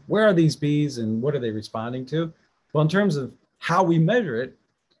about, well, where are these bees and what are they responding to? Well, in terms of how we measure it,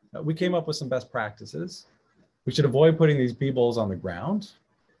 we came up with some best practices. We should avoid putting these bee bowls on the ground.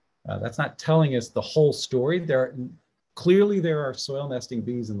 That's not telling us the whole story. Clearly there are soil nesting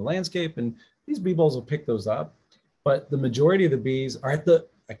bees in the landscape, and these bee bowls will pick those up. But the majority of the bees are at the,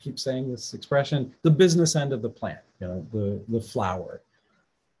 I keep saying this expression, the business end of the plant, you know, the flower.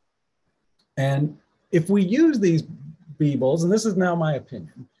 And if we use these bee bowls, and this is now my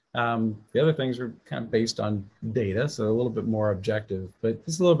opinion, the other things are kind of based on data, so a little bit more objective, but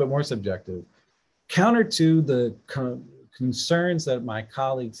this is a little bit more subjective. Counter to the concerns that my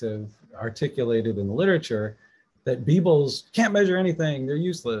colleagues have articulated in the literature, that bee bowls can't measure anything, they're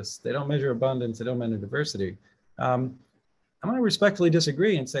useless, they don't measure abundance, they don't measure diversity. I'm going to respectfully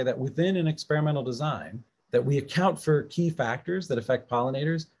disagree and say that within an experimental design, that we account for key factors that affect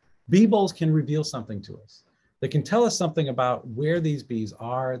pollinators. Bee bowls can reveal something to us. They can tell us something about where these bees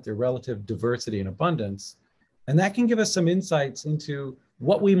are, their relative diversity and abundance, and that can give us some insights into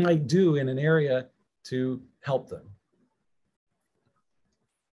what we might do in an area to help them.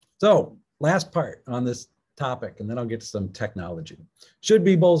 So, last part on this topic, and then I'll get to some technology. Should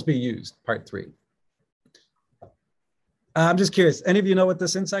bee bowls be used? Part 3. I'm just curious, any of you know what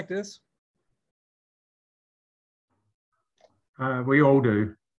this insect is? We all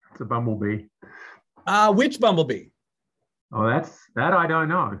do. It's a bumblebee. Which bumblebee? Oh, that I don't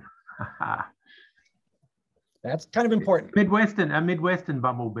know. That's kind of important. A Midwestern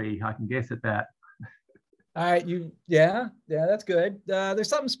bumblebee, I can guess at that. All right, yeah, that's good. There's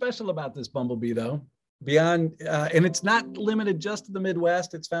something special about this bumblebee though, beyond, and it's not limited just to the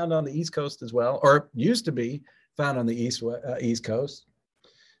Midwest. It's found on the East Coast as well, or used to be found on the East Coast.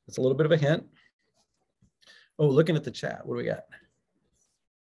 That's a little bit of a hint. Oh, looking at the chat, what do we got?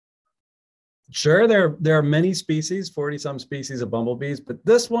 Sure, there are many species, 40 some species of bumblebees, but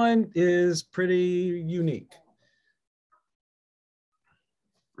this one is pretty unique.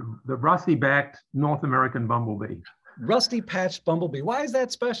 The rusty-backed North American bumblebee. Rusty-patched bumblebee. Why is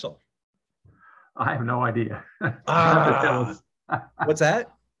that special? I have no idea. What's that?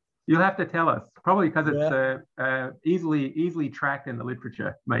 You'll have to tell us. Probably because it's easily tracked in the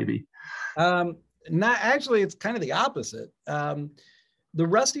literature, maybe. Not actually, it's kind of the opposite. The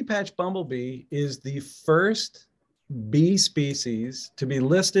rusty-patched bumblebee is the first bee species to be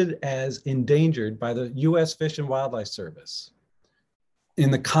listed as endangered by the U.S. Fish and Wildlife Service in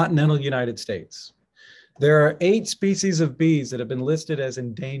the continental United States. There are 8 species of bees that have been listed as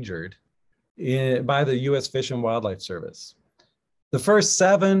endangered by the U.S. Fish and Wildlife Service. The first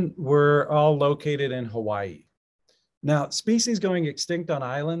 7 were all located in Hawaii. Now, species going extinct on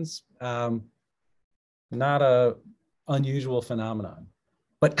islands, not an unusual phenomenon.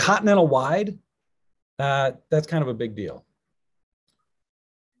 But continental wide, that's kind of a big deal.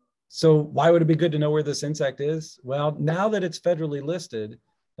 So why would it be good to know where this insect is? Well, now that it's federally listed,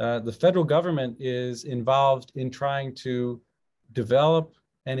 the federal government is involved in trying to develop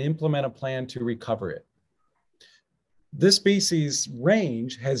and implement a plan to recover it. This species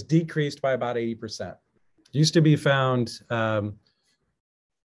range has decreased by about 80%. It used to be found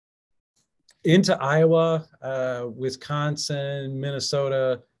into Iowa, Wisconsin,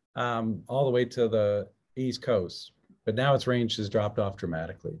 Minnesota, all the way to the East Coast. But now its range has dropped off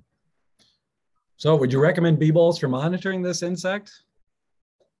dramatically. So would you recommend bee bowls for monitoring this insect?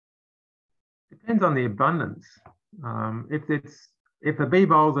 Depends on the abundance. If the bee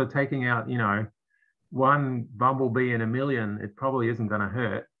bowls are taking out, one bumblebee in a million, it probably isn't going to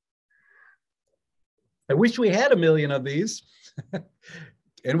hurt. I wish we had a million of these.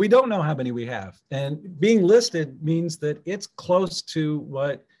 And we don't know how many we have. And being listed means that it's close to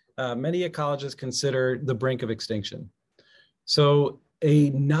what many ecologists consider the brink of extinction. So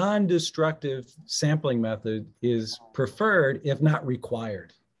a non-destructive sampling method is preferred, if not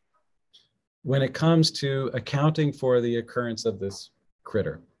required, when it comes to accounting for the occurrence of this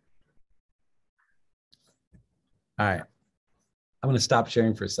critter. All right, I'm going to stop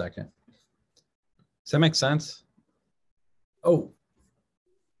sharing for a second. Does that make sense? Oh.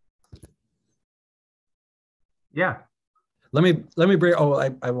 Yeah. Let me bring,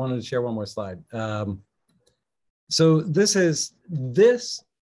 I wanted to share one more slide. So this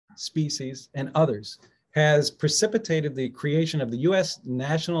species and others has precipitated the creation of the U.S.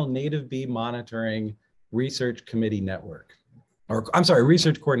 National Native Bee Monitoring Research Committee Network, or I'm sorry,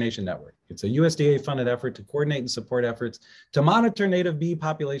 Research Coordination Network. It's a USDA-funded effort to coordinate and support efforts to monitor native bee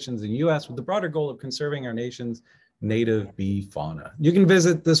populations in the U.S. with the broader goal of conserving our nation's native bee fauna. You can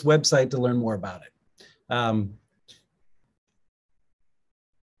visit this website to learn more about it.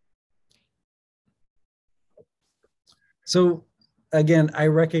 So again, I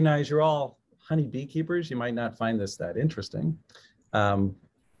recognize you're all honey beekeepers. You might not find this that interesting.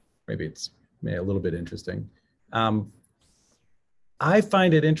 Maybe it's a little bit interesting. I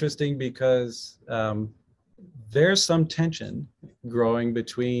find it interesting because there's some tension growing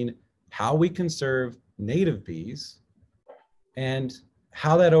between how we conserve native bees and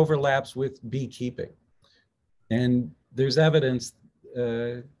how that overlaps with beekeeping. And there's evidence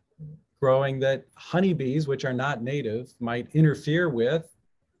growing that honeybees, which are not native, might interfere with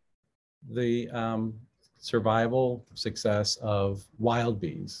the survival success of wild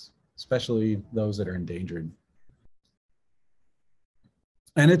bees, especially those that are endangered.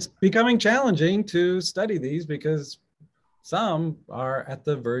 And it's becoming challenging to study these because some are at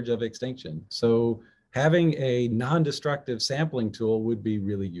the verge of extinction. So having a non-destructive sampling tool would be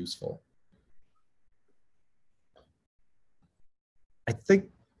really useful. I think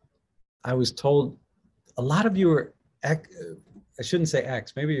I was told a lot of you are, I shouldn't say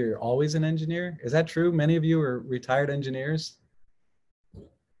X, maybe you're always an engineer. Is that true? Many of you are retired engineers?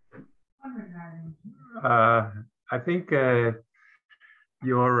 I think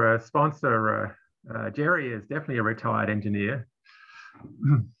your sponsor, Jerry, is definitely a retired engineer.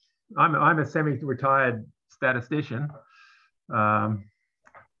 I'm a semi-retired statistician.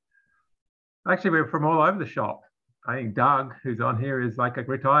 Actually, we're from all over the shop. I think Doug, who's on here, is like a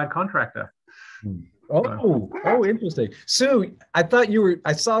retired contractor. Oh, interesting. Sue, I thought you were,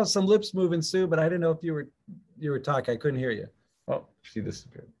 I saw some lips moving, Sue, but I didn't know if you were talking. I couldn't hear you. Oh, she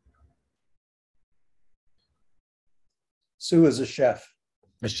disappeared. Sue is a chef.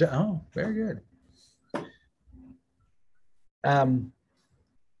 Oh, very good.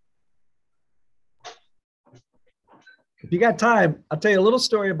 If you got time, I'll tell you a little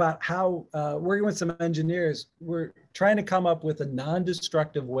story about how working with some engineers, we're trying to come up with a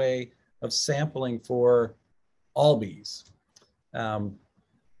non-destructive way of sampling for all bees. And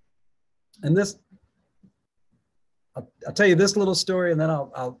this, I'll tell you this little story, and then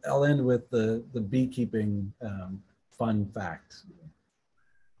I'll end with the beekeeping fun fact.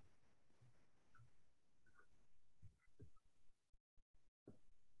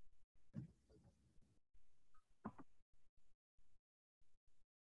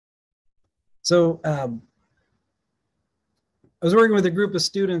 So I was working with a group of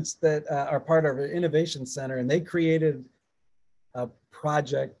students that are part of our innovation center, and they created a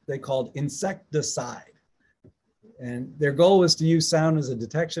project they called Insecticide. And their goal was to use sound as a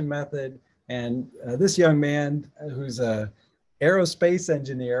detection method. And this young man, who's an aerospace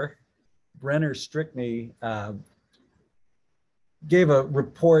engineer, Brenner Strickney, gave a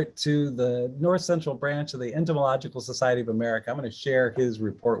report to the North Central branch of the Entomological Society of America. I'm going to share his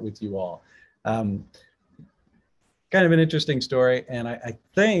report with you all. Kind of an interesting story, and I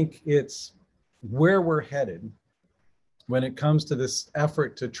think it's where we're headed when it comes to this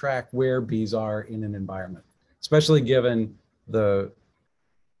effort to track where bees are in an environment, especially given the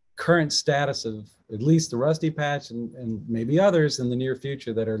current status of at least the rusty patch and maybe others in the near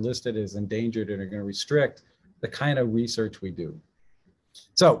future that are listed as endangered and are going to restrict the kind of research we do.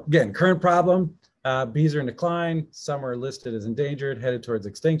 So again, current problem, bees are in decline, some are listed as endangered, headed towards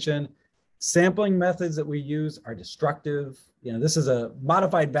extinction. Sampling methods that we use are destructive. You know, this is a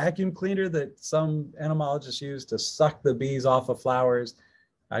modified vacuum cleaner that some entomologists use to suck the bees off of flowers.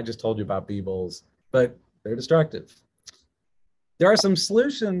 I just told you about bee bowls, but they're destructive. There are some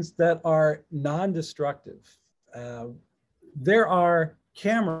solutions that are non-destructive. There are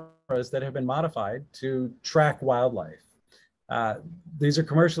cameras that have been modified to track wildlife. These are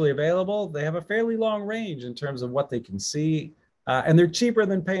commercially available. They have a fairly long range in terms of what they can see. And they're cheaper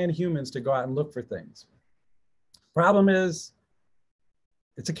than paying humans to go out and look for things. Problem is,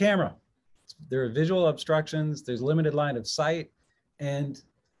 it's a camera. There are visual obstructions, there's limited line of sight, and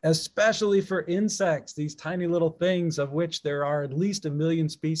especially for insects, these tiny little things of which there are at least 1 million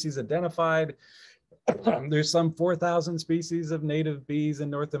species identified. There's some 4,000 species of native bees in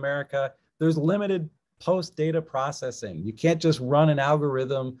North America. There's limited post-data processing. You can't just run an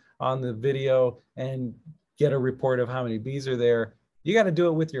algorithm on the video and get a report of how many bees are there. You got to do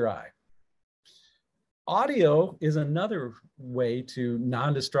it with your eye. Audio is another way to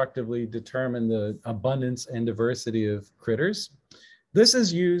non-destructively determine the abundance and diversity of critters. This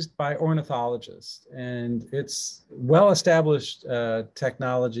is used by ornithologists, and it's well-established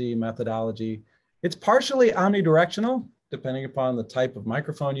technology, methodology. It's partially omnidirectional, depending upon the type of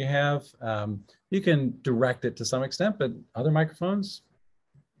microphone you have. You can direct it to some extent, but other microphones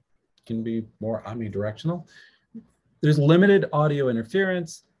can be more omnidirectional. There's limited audio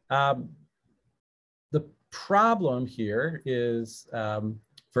interference. The problem here is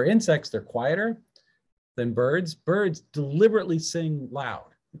for insects, they're quieter than birds. Birds deliberately sing loud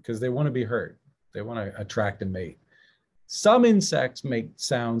because they want to be heard. They want to attract a mate. Some insects make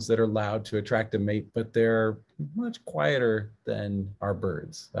sounds that are loud to attract a mate, but they're much quieter than our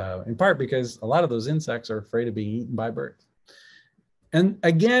birds, in part because a lot of those insects are afraid of being eaten by birds. And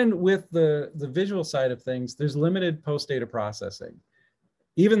again, with the visual side of things, there's limited post-data processing.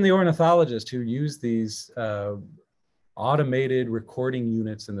 Even the ornithologists who use these automated recording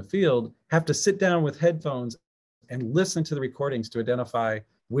units in the field have to sit down with headphones and listen to the recordings to identify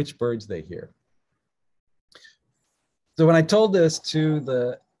which birds they hear. So when I told this to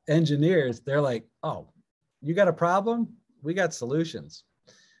the engineers, they're like, oh, you got a problem? We got solutions.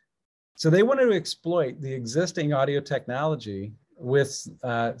 So they wanted to exploit the existing audio technology with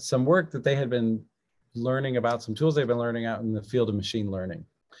some work that they had been learning about, some tools they've been learning out in the field of machine learning.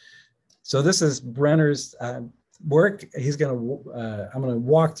 So this is Brenner's work. I'm gonna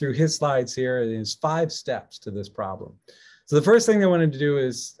walk through his slides here. There's 5 steps to this problem. So the first thing they wanted to do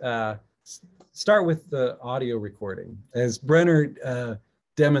is start with the audio recording. As Brenner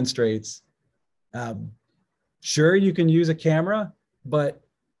demonstrates, sure, you can use a camera, but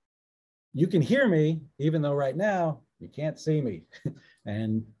you can hear me, even though right now you can't see me.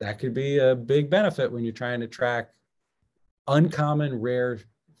 And that could be a big benefit when you're trying to track uncommon, rare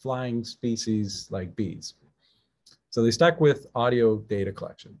flying species like bees. So they stuck with audio data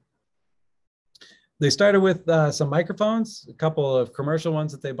collection. They started with some microphones, a couple of commercial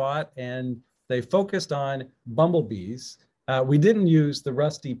ones that they bought, and they focused on bumblebees. We didn't use the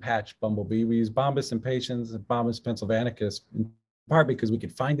rusty patch bumblebee. We used Bombus impatiens and Bombus pennsylvanicus, in part because we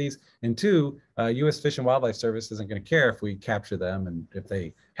could find these, and 2, U.S. Fish and Wildlife Service isn't going to care if we capture them and if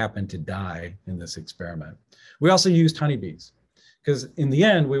they happen to die in this experiment. We also used honeybees, because in the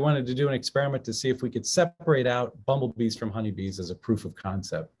end, we wanted to do an experiment to see if we could separate out bumblebees from honeybees as a proof of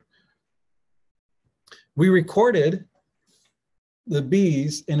concept. We recorded the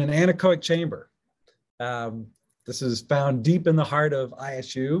bees in an anechoic chamber. This is found deep in the heart of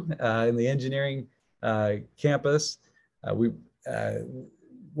ISU in the engineering campus.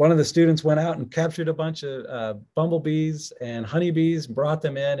 One of the students went out and captured a bunch of bumblebees and honeybees, brought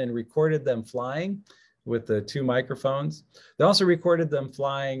them in and recorded them flying with the 2 microphones. They also recorded them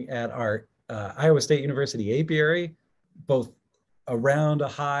flying at our Iowa State University apiary, both around a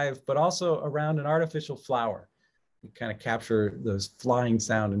hive, but also around an artificial flower. We kind of capture those flying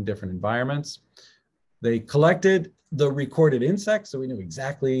sound in different environments. They collected the recorded insects, so we knew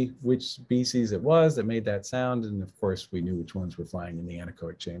exactly which species it was that made that sound. And of course, we knew which ones were flying in the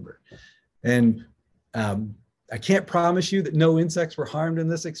anechoic chamber. And I can't promise you that no insects were harmed in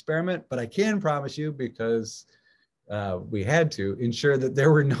this experiment, but I can promise you, because we had to ensure that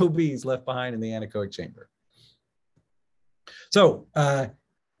there were no bees left behind in the anechoic chamber. So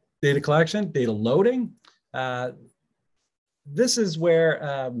data collection, data loading. This is where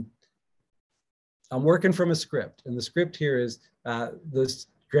I'm working from a script, and the script here is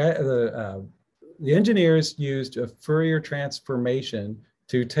the engineers used a Fourier transformation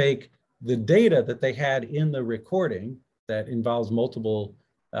to take the data that they had in the recording that involves multiple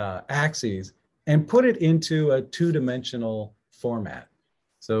axes and put it into a 2-dimensional format.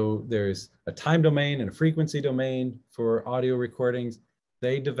 So there's a time domain and a frequency domain for audio recordings.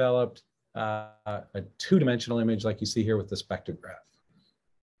 They developed a 2-dimensional image like you see here with the spectrograph.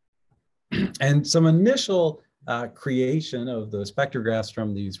 And some initial creation of the spectrographs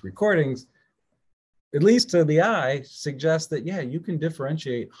from these recordings, at least to the eye, suggests that, yeah, you can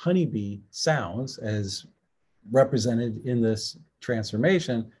differentiate honeybee sounds as represented in this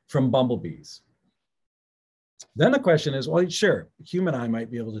transformation from bumblebees. Then the question is, well, sure, human eye might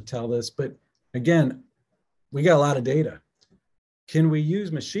be able to tell this, but again, we got a lot of data. Can we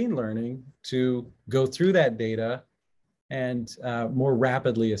use machine learning to go through that data and more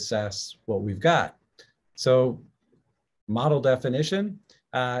rapidly assess what we've got? So model definition,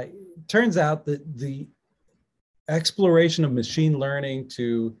 turns out that the exploration of machine learning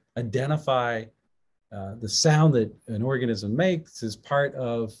to identify the sound that an organism makes is part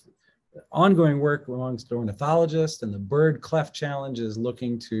of ongoing work amongst ornithologists, and the bird clef challenge is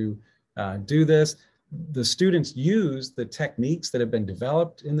looking to do this. The students use the techniques that have been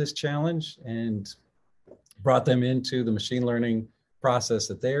developed in this challenge and brought them into the machine learning process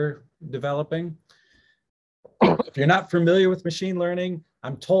that they're developing. If you're not familiar with machine learning,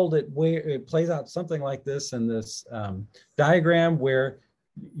 I'm told it plays out something like this in this diagram, where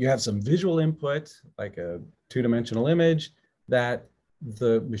you have some visual input, like a two-dimensional image, that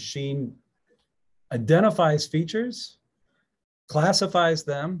the machine identifies features, classifies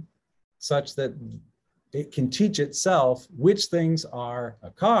them such that it can teach itself which things are a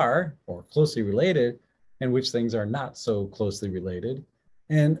car or closely related and which things are not so closely related.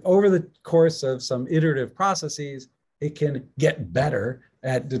 And over the course of some iterative processes, it can get better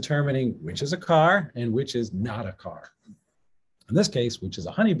at determining which is a car and which is not a car. In this case, which is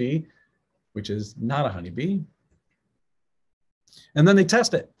a honeybee, which is not a honeybee. And then they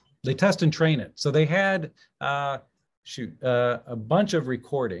test it. They test and train it. So they had, a bunch of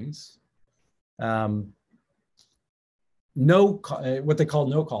recordings. What they call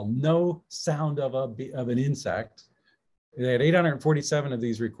no call, no sound of an insect. They had 847 of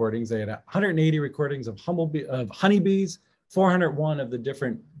these recordings. They had 180 recordings of honeybees, 401 of the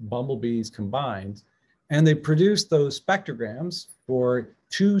different bumblebees combined. And they produced those spectrograms for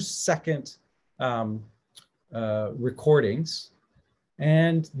 2-second recordings,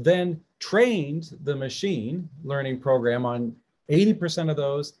 and then trained the machine learning program on 80% of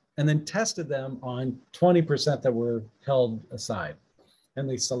those, and then tested them on 20% that were held aside. And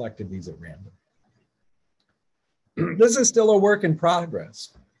they selected these at random. This is still a work in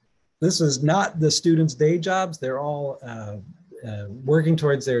progress. This is not the students' day jobs. They're all working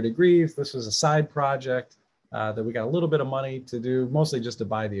towards their degrees. This was a side project that we got a little bit of money to do, mostly just to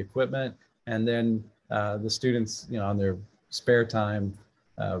buy the equipment. And then the students, on their spare time,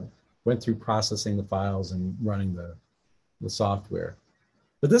 went through processing the files and running the software.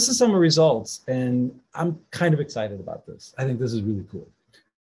 But this is some results, and I'm kind of excited about this. I think this is really cool.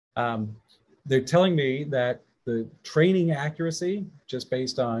 They're telling me that the training accuracy, just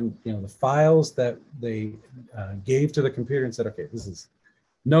based on the files that they gave to the computer and said, okay, this is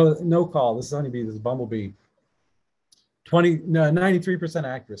no call, this is honeybee, this is bumblebee, 93%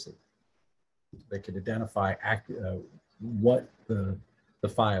 accuracy. They could identify what the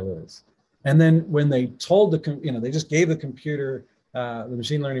file is. And then when they told they just gave the computer, the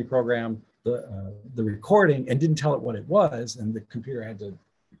machine learning program, the recording, and didn't tell it what it was, and the computer had to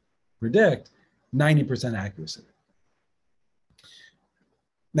predict 90% accuracy.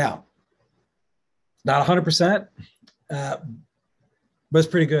 Now, not 100%, but it's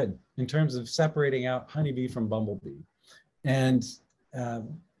pretty good in terms of separating out honeybee from bumblebee. And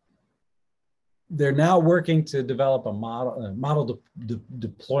they're now working to develop a model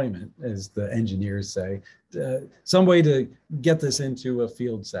deployment, as the engineers say, some way to get this into a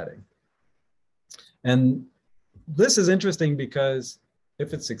field setting. And this is interesting because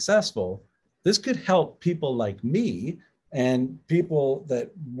if it's successful, this could help people like me and people that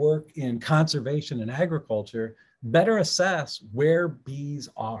work in conservation and agriculture better assess where bees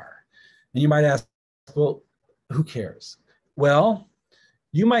are. And you might ask, well, who cares? Well,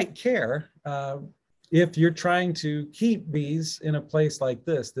 you might care if you're trying to keep bees in a place like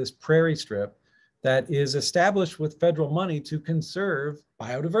this prairie strip that is established with federal money to conserve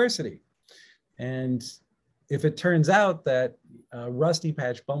biodiversity. And if it turns out that rusty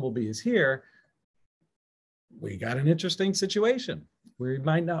patch bumblebee is here, we got an interesting situation where you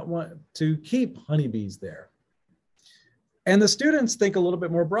might not want to keep honeybees there. And the students think a little bit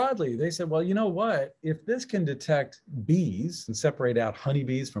more broadly. They said, well, you know what? If this can detect bees and separate out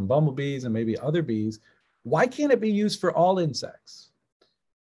honeybees from bumblebees and maybe other bees, why can't it be used for all insects?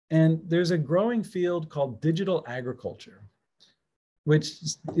 And there's a growing field called digital agriculture, which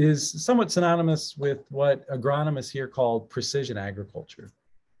is somewhat synonymous with what agronomists here call precision agriculture.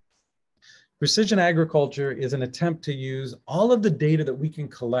 Precision agriculture is an attempt to use all of the data that we can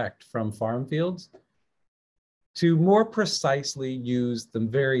collect from farm fields to more precisely use the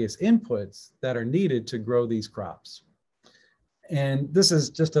various inputs that are needed to grow these crops. And this is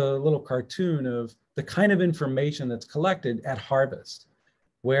just a little cartoon of the kind of information that's collected at harvest,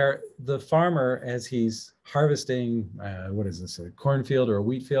 where the farmer, as he's harvesting, what is this, a cornfield or a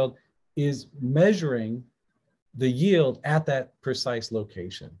wheat field, is measuring the yield at that precise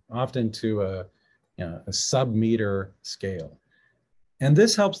location, often to a sub-meter scale. And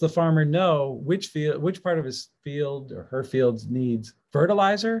this helps the farmer know which part of his field or her field needs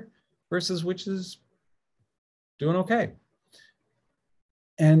fertilizer versus which is doing okay.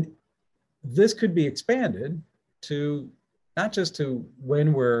 And this could be expanded to not just to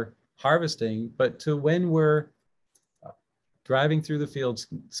when we're harvesting, but to when we're driving through the fields,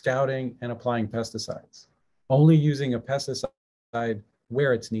 scouting and applying pesticides. Only using a pesticide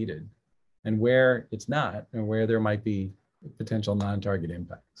where it's needed and where it's not, and where there might be potential non-target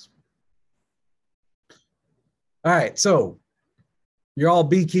impacts. All right, so you're all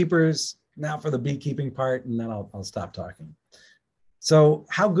beekeepers. Now for the beekeeping part, and then I'll stop talking. So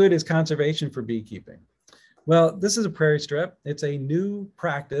how good is conservation for beekeeping? Well, this is a prairie strip. It's a new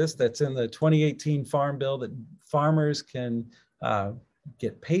practice that's in the 2018 Farm Bill that farmers can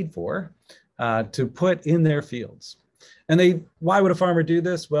get paid for to put in their fields. And why would a farmer do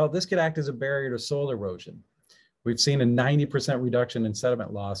this? Well, this could act as a barrier to soil erosion. We've seen a 90% reduction in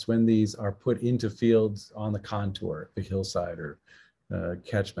sediment loss when these are put into fields on the contour, the hillside or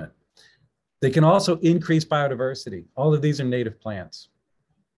catchment. They can also increase biodiversity. All of these are native plants.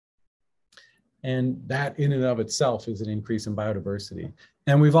 And that in and of itself is an increase in biodiversity.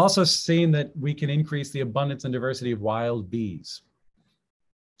 And we've also seen that we can increase the abundance and diversity of wild bees.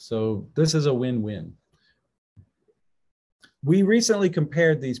 So this is a win-win. We recently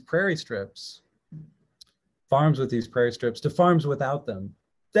compared these prairie strips, farms with these prairie strips, to farms without them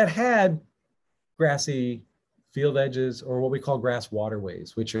that had grassy field edges, or what we call grass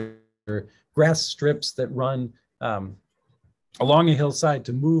waterways, which are grass strips that run along a hillside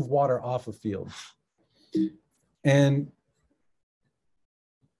to move water off a field. And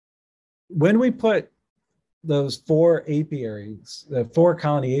when we put those 4 apiaries, the 4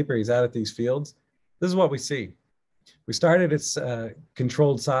 colony apiaries out at these fields, this is what we see. We start at its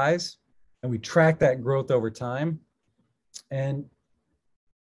controlled size, and we track that growth over time. And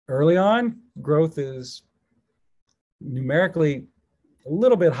early on, growth is numerically a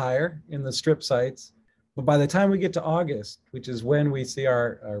little bit higher in the strip sites. But by the time we get to August, which is when we see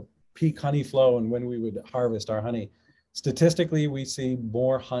our peak honey flow and when we would harvest our honey, statistically, we see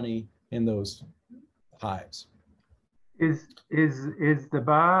more honey in those hives. Is the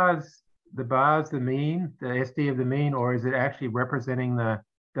bars the mean, the SD of the mean, or is it actually representing the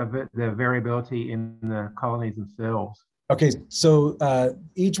variability in the colonies themselves? Okay, so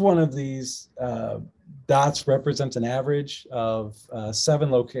each one of these dots represents an average of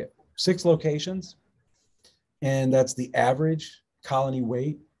 6 locations. And that's the average colony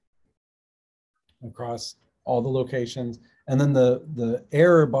weight across all the locations. And then the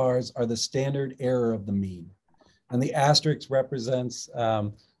error bars are the standard error of the mean. And the asterisk represents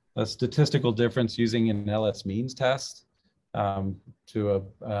a statistical difference using an LS means test to a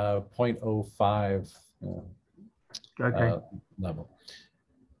 0.05 level.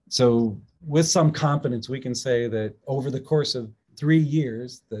 So with some confidence, we can say that over the course of 3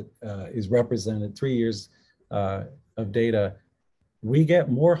 years that is represented, 3 years of data, we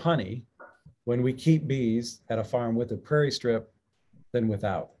get more honey when we keep bees at a farm with a prairie strip than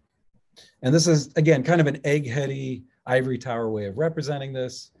without. And this is, again, kind of an eggheady ivory tower way of representing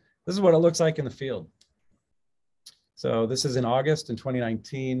this. This is what it looks like in the field. So this is in August in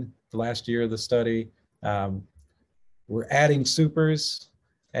 2019, the last year of the study. We're adding supers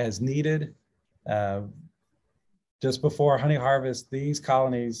as needed. Just before honey harvest, these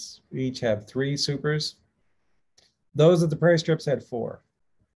colonies each have 3 supers. Those at the prairie strips had 4.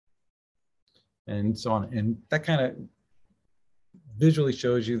 And so on. And that kind of visually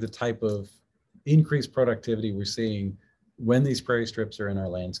shows you the type of increased productivity we're seeing when these prairie strips are in our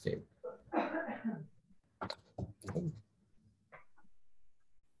landscape.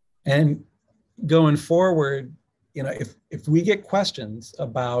 And going forward, you know, if we get questions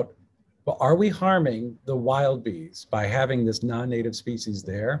about, well, are we harming the wild bees by having this non-native species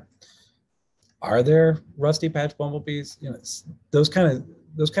there? Are there rusty patch bumblebees? You know, those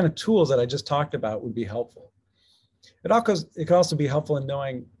kind of tools that I just talked about would be helpful. It could also be helpful in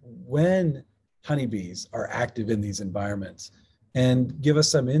knowing when honeybees are active in these environments and give us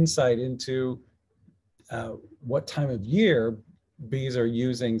some insight into what time of year bees are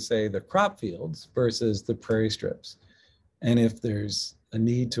using, say, the crop fields versus the prairie strips. And if there's a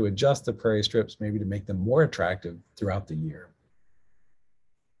need to adjust the prairie strips, maybe to make them more attractive throughout the year.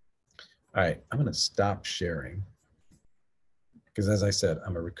 All right, I'm gonna stop sharing because, as I said,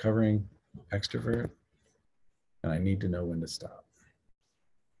 I'm a recovering extrovert and I need to know when to stop.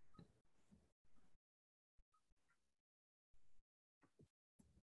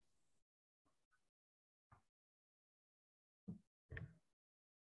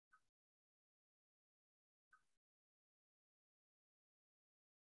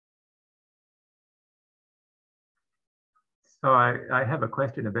 So I have a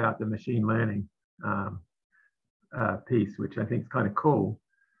question about the machine learning piece, which I think is kind of cool.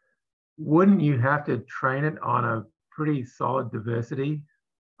 Wouldn't you have to train it on a pretty solid diversity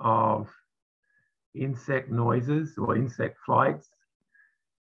of insect noises or insect flights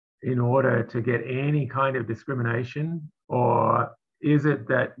in order to get any kind of discrimination? Or is it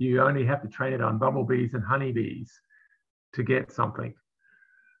that you only have to train it on bumblebees and honeybees to get something?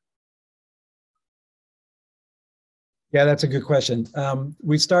 Yeah, that's a good question.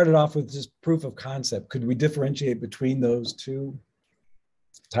 We started off with just proof of concept. Could we differentiate between those two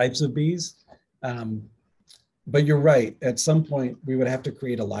types of bees? But you're right. At some point, we would have to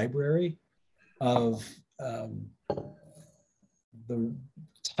create a library of the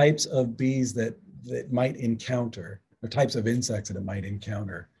types of bees that might encounter, or types of insects that it might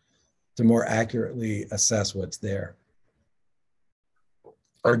encounter, to more accurately assess what's there.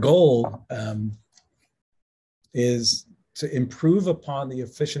 Our goal is to improve upon the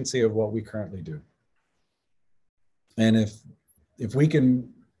efficiency of what we currently do. And if we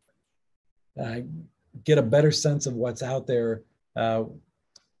can get a better sense of what's out there,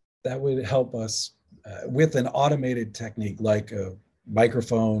 that would help us with an automated technique like a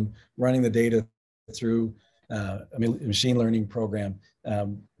microphone, running the data through a machine learning program,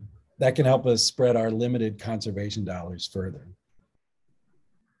 that can help us spread our limited conservation dollars further.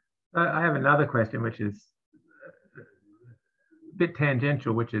 I have another question, which is a bit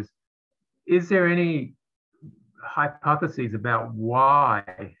tangential, which is there any hypotheses about why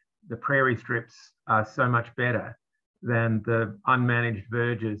the prairie strips are so much better than the unmanaged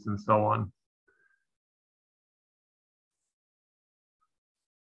verges and so on?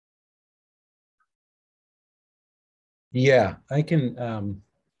 Yeah, I can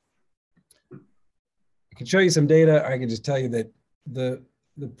show you some data. I can just tell you that the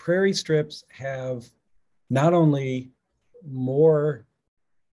prairie strips have not only more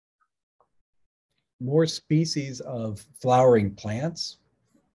species of flowering plants,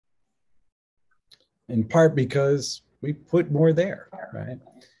 in part because we put more there, right?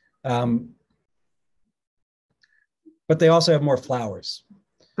 But they also have more flowers.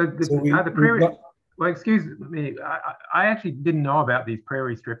 So the prairie, well, excuse me, I actually didn't know about these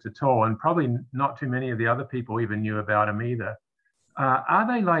prairie strips at all, and probably not too many of the other people even knew about them either. Are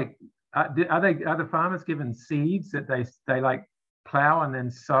they like, are the farmers given seeds that they like plow and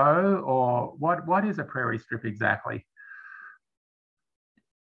then sow, or what is a prairie strip exactly?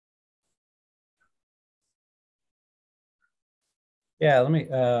 Yeah, let me.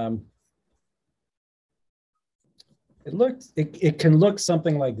 It can look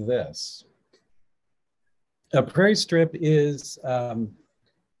something like this. A prairie strip is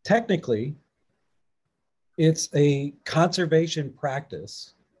technically, it's a conservation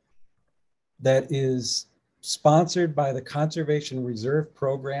practice that is sponsored by the Conservation Reserve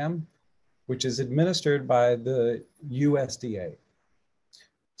Program, which is administered by the USDA.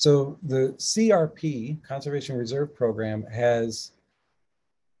 So the CRP, Conservation Reserve Program, has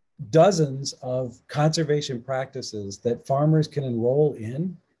dozens of conservation practices that farmers can enroll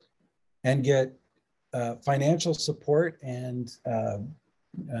in and get financial support and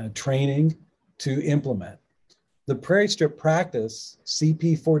training to implement. The prairie strip practice,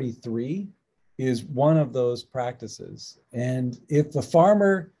 CP43, is one of those practices. And if the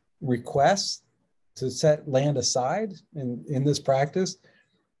farmer requests to set land aside in this practice,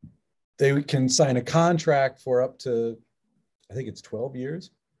 they can sign a contract for up to, I think it's 12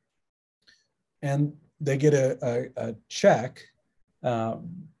 years. And they get a check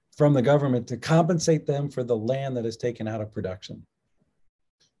from the government to compensate them for the land that is taken out of production.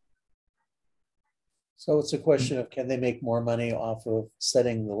 So it's a question of, can they make more money off of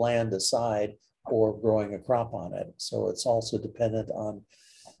setting the land aside or growing a crop on it? So it's also dependent on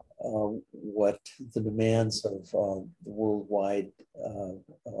what the demands of the worldwide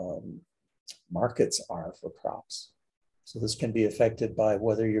markets are for crops. So this can be affected by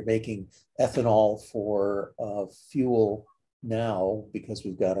whether you're making ethanol for fuel now because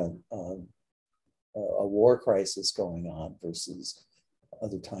we've got a war crisis going on versus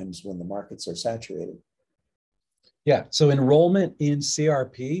other times when the markets are saturated. Yeah, so enrollment in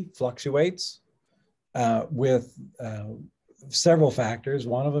CRP fluctuates with several factors.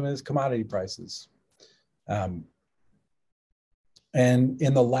 One of them is commodity prices. And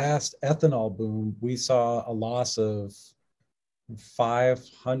in the last ethanol boom, we saw a loss of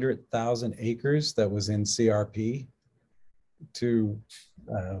 500,000 acres that was in CRP to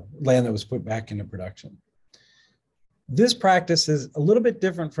land that was put back into production. This practice is a little bit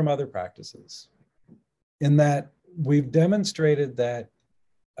different from other practices in that we've demonstrated that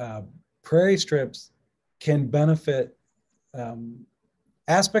prairie strips can benefit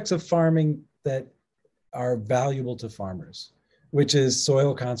aspects of farming that are valuable to farmers, which is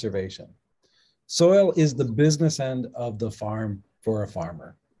soil conservation. Soil is the business end of the farm for a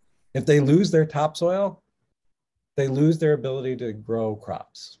farmer. If they lose their topsoil, they lose their ability to grow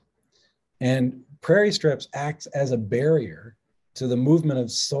crops. And prairie strips acts as a barrier to the movement of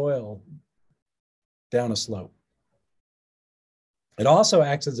soil down a slope. It also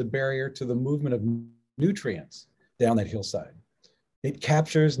acts as a barrier to the movement of nutrients down that hillside. It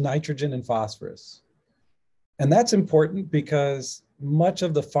captures nitrogen and phosphorus. And that's important because much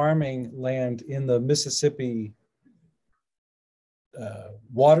of the farming land in the Mississippi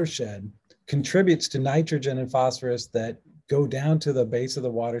watershed contributes to nitrogen and phosphorus that go down to the base of the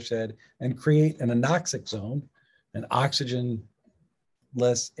watershed and create an anoxic zone, an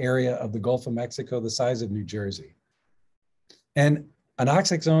oxygen-less area of the Gulf of Mexico the size of New Jersey. And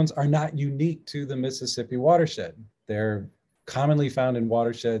anoxic zones are not unique to the Mississippi watershed. They're commonly found in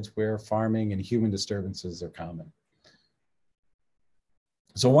watersheds where farming and human disturbances are common.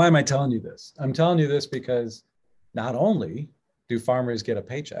 So why am I telling you this? I'm telling you this because not only do farmers get a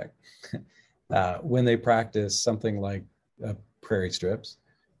paycheck when they practice something like prairie strips,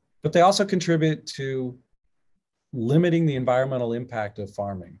 but they also contribute to limiting the environmental impact of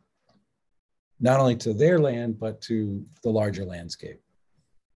farming, not only to their land, but to the larger landscape.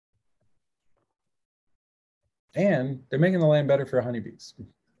 And they're making the land better for honeybees.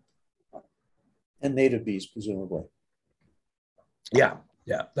 And native bees, presumably. Yeah,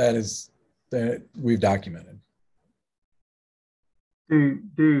 that we've documented. Do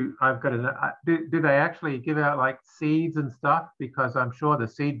they actually give out like seeds and stuff? Because I'm sure the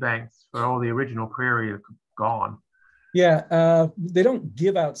seed banks for all the original prairie are gone. Yeah, they don't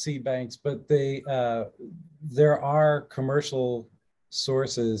give out seed banks, but there are commercial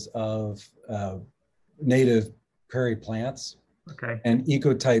sources of native prairie plants, okay, and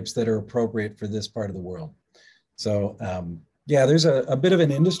ecotypes that are appropriate for this part of the world. So yeah, there's a bit of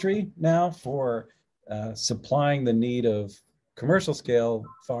an industry now for supplying the need of commercial scale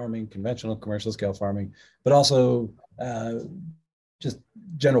farming, conventional commercial scale farming, but also just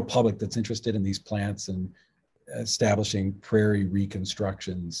general public that's interested in these plants and establishing prairie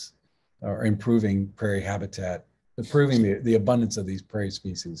reconstructions or improving prairie habitat, improving the abundance of these prairie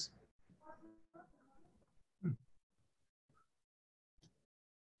species.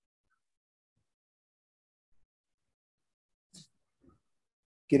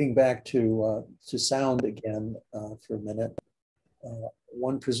 Getting back to sound again for a minute,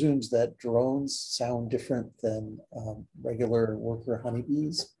 one presumes that drones sound different than regular worker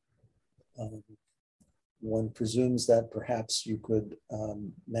honeybees. One presumes that perhaps you could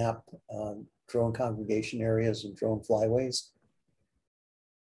map drone congregation areas and drone flyways.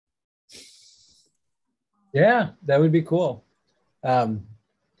 Yeah, that would be cool.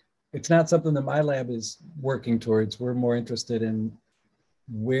 It's not something that my lab is working towards. We're more interested in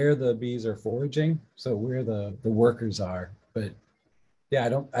where the bees are foraging, so where the workers are. But yeah, I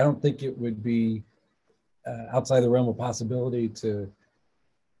don't think it would be outside the realm of possibility to.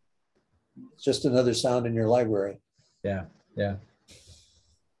 It's just another sound in your library. Yeah, yeah.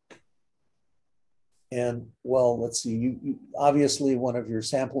 And well, let's see. You obviously one of your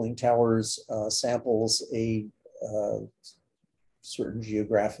sampling towers samples a certain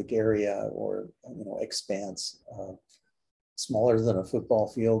geographic area or expanse. Smaller than a football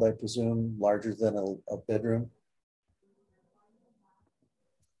field, I presume, larger than a bedroom?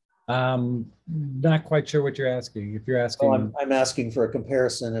 Not quite sure what you're asking. If you're asking... Oh, I'm asking for a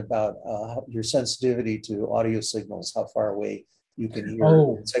comparison about your sensitivity to audio signals, how far away you can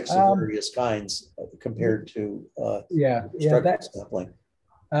hear insects of various kinds compared to structural sampling.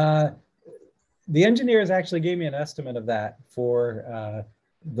 The engineers actually gave me an estimate of that for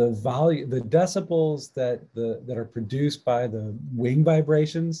the volume, the decibels that are produced by the wing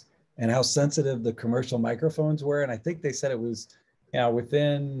vibrations and how sensitive the commercial microphones were. And I think they said it was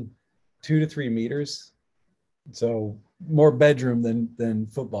within 2 to 3 meters. So more bedroom than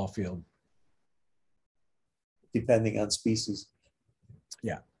football field. Depending on species.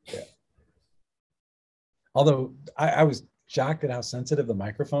 Yeah. Although I was shocked at how sensitive the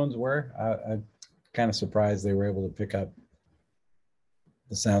microphones were. I'm kind of surprised they were able to pick up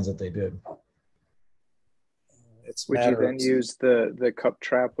the sounds that they did. Would you then use the cup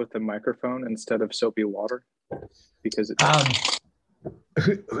trap with the microphone instead of soapy water? Because it's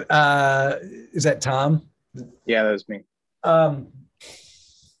is that Tom? Yeah, that was me.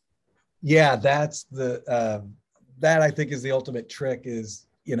 Yeah, that's the that I think is the ultimate trick. Is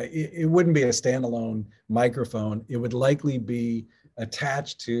it wouldn't be a standalone microphone. It would likely be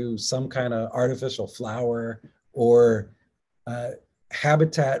attached to some kind of artificial flower or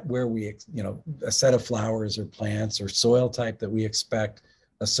habitat where we, a set of flowers or plants or soil type that we expect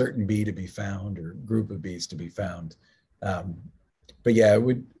a certain bee to be found or group of bees to be found. But yeah, it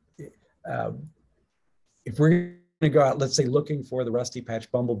would, if we're going to go out, let's say looking for the rusty patch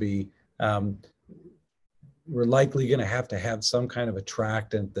bumblebee, we're likely going to have some kind of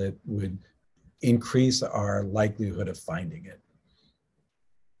attractant that would increase our likelihood of finding it.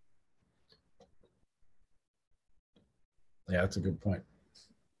 Yeah, that's a good point.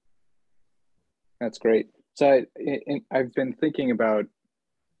 That's great. So I've been thinking about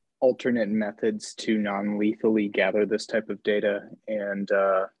alternate methods to non-lethally gather this type of data. And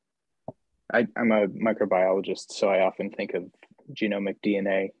I'm a microbiologist, so I often think of genomic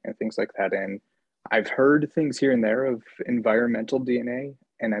DNA and things like that. And I've heard things here and there of environmental DNA.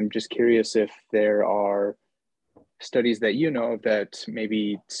 And I'm just curious if there are studies that you know of that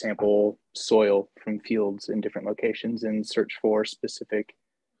maybe sample soil from fields in different locations and search for specific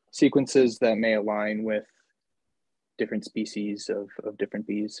sequences that may align with different species of different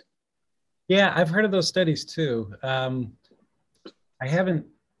bees. Yeah, I've heard of those studies too. I haven't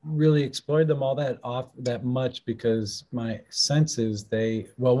really explored them all that much because my sense is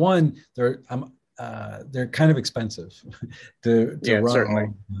one, they're kind of expensive to Yeah, run. certainly.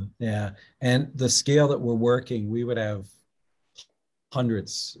 Yeah, and the scale that we're working, we would have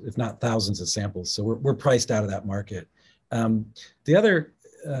hundreds, if not thousands, of samples. So we're priced out of that market. The other,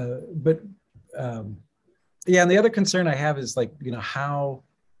 but yeah, and the other concern I have is like,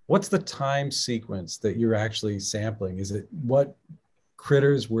 what's the time sequence that you're actually sampling? Is it what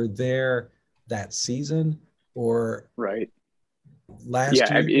critters were there that season or right last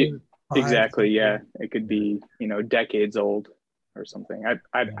yeah year? exactly, yeah, it could be decades old or something.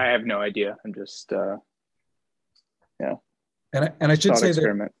 I Yeah. have no idea. I'm just yeah, And I should thought say that,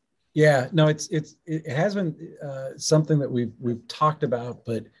 experiment. yeah, no, it has been something that we've talked about,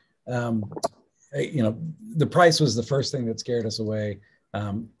 but the price was the first thing that scared us away.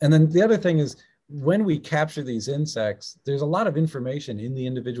 And then the other thing is when we capture these insects, there's a lot of information in the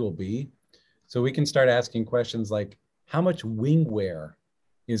individual bee. So we can start asking questions like how much wing wear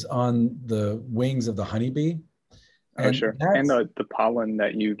is on the wings of the honeybee? Oh, And sure. And that's, the pollen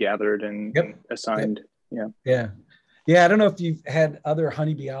that you gathered and yep, yep, assigned. Yeah. yeah. Yeah, I don't know if you've had other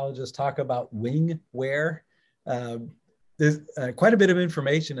honeybeeologists talk about wing wear. There's quite a bit of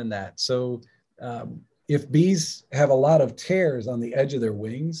information in that. So if bees have a lot of tears on the edge of their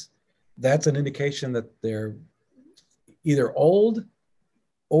wings, that's an indication that they're either old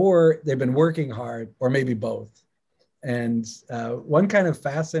or they've been working hard or maybe both. And one kind of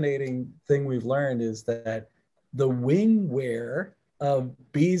fascinating thing we've learned is that the wing wear of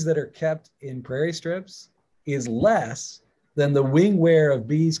bees that are kept in prairie strips is less than the wing wear of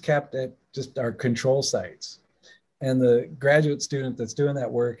bees kept at just our control sites. And the graduate student that's doing that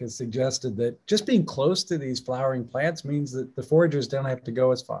work has suggested that just being close to these flowering plants means that the foragers don't have to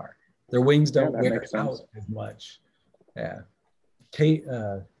go as far. Their wings Yeah, don't that wear makes sense. out as much. Yeah. Kate's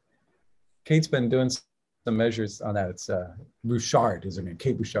been doing some measures on that. It's Bouchard is her name,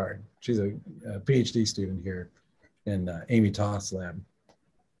 Kate Bouchard. She's a PhD student here in Amy Toth's lab.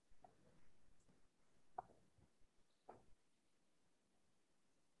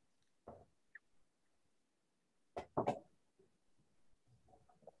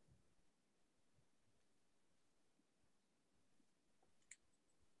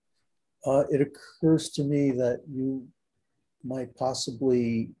 It occurs to me that you might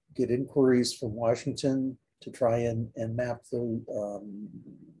possibly get inquiries from Washington to try and map the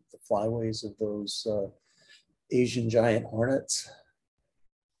flyways of those Asian giant hornets.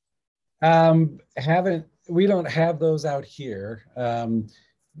 We don't have those out here.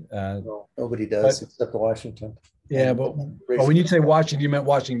 No, nobody does except Washington. Yeah, but when you say Washington, you meant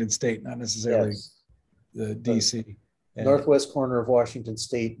Washington State, not necessarily the DC. Yeah. Northwest corner of Washington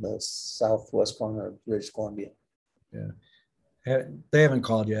State and the southwest corner of British Columbia. Yeah, they haven't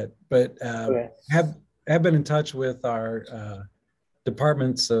called yet, but have been in touch with our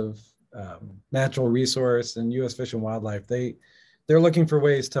departments of natural resource and U.S. Fish and Wildlife. They're looking for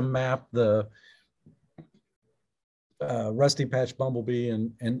ways to map the rusty patch bumblebee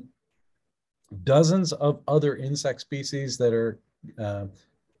and dozens of other insect species that are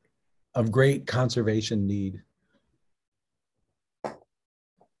of great conservation need.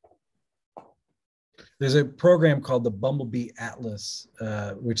 There's a program called the Bumblebee Atlas,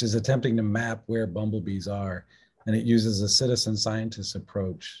 which is attempting to map where bumblebees are, and it uses a citizen scientist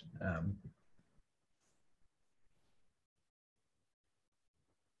approach.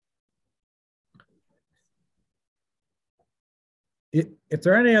 If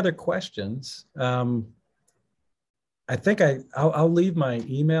there are any other questions, I think I'll leave my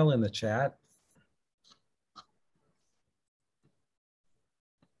email in the chat.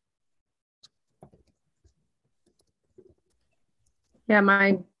 Yeah,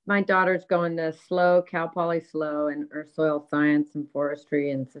 my daughter's going to Cal Poly SLO and Earth Soil Science and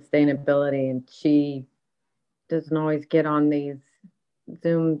Forestry and Sustainability, and she doesn't always get on these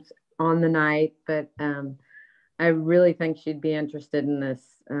Zooms on the night, but I really think she'd be interested in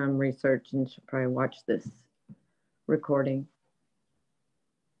this research, and she'll probably watch this recording.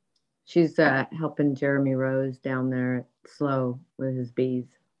 She's helping Jeremy Rose down there at SLO with his bees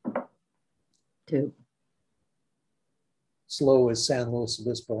too. SLO is San Luis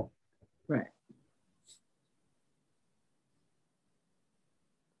Obispo. Right.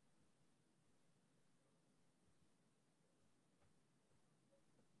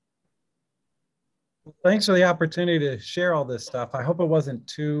 Thanks for the opportunity to share all this stuff. I hope it wasn't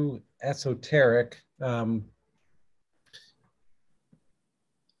too esoteric.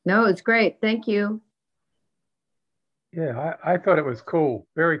 No, it's great. Thank you. Yeah, I thought it was cool.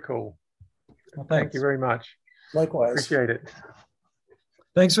 Very cool. Well, Thank you very much. Likewise. Appreciate it.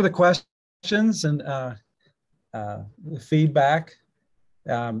 Thanks for the questions and the feedback.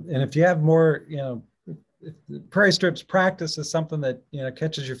 And if you have more, if the prairie strips practice is something that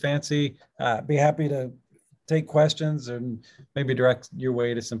catches your fancy, be happy to take questions and maybe direct your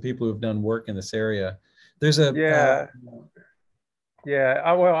way to some people who've done work in this area. There's a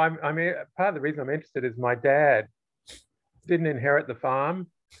Well, I mean, part of the reason I'm interested is my dad didn't inherit the farm,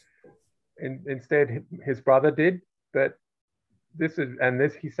 and instead his brother did. But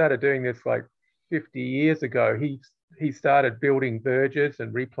he started doing this like 50 years ago. He started building verges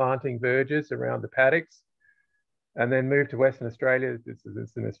and replanting verges around the paddocks, and then moved to Western Australia. This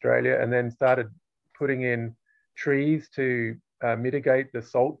is in Australia, and then started putting in trees to mitigate the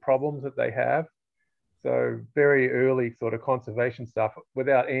salt problems that they have. So very early sort of conservation stuff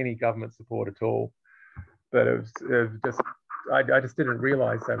without any government support at all. But it was just, I just didn't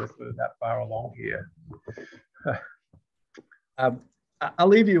realize they were sort of that far along here. I'll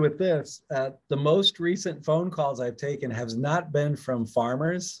leave you with this. The most recent phone calls I've taken have not been from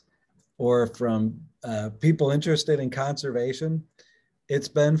farmers or from people interested in conservation. It's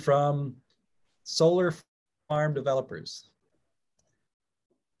been from solar farm developers.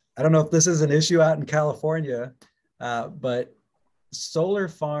 I don't know if this is an issue out in California, but solar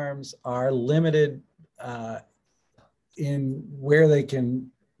farms are limited in where they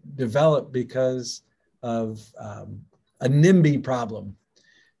can develop because of a NIMBY problem.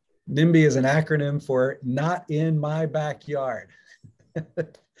 NIMBY is an acronym for not in my backyard.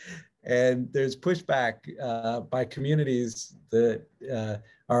 And there's pushback by communities that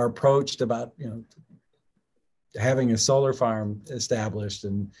are approached about having a solar farm established.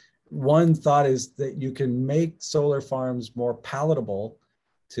 And one thought is that you can make solar farms more palatable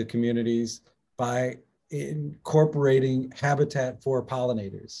to communities by incorporating habitat for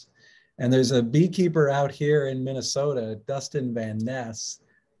pollinators. And there's a beekeeper out here in Minnesota, Dustin Van Ness.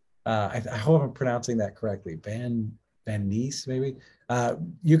 I hope I'm pronouncing that correctly. Van Ness, maybe.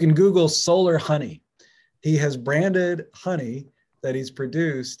 You can Google solar honey. He has branded honey that he's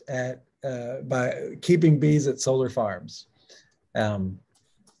produced by keeping bees at solar farms.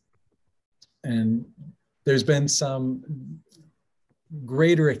 And there's been some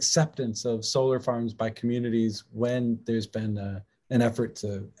greater acceptance of solar farms by communities when there's been an effort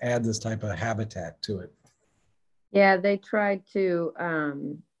to add this type of habitat to it. Yeah, they tried to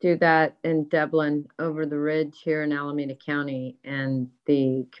do that in Dublin over the ridge here in Alameda County, and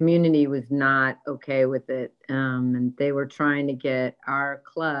the community was not okay with it. And they were trying to get our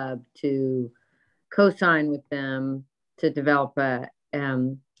club to co-sign with them to develop a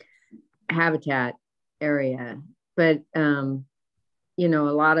habitat area. But, a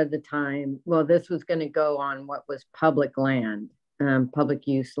lot of the time, well, this was going to go on what was public land, public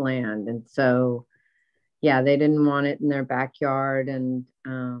use land. And so, yeah, they didn't want it in their backyard. And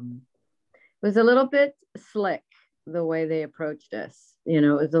it was a little bit slick the way they approached us. It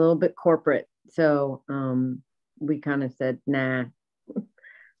was a little bit corporate. So we kind of said, nah,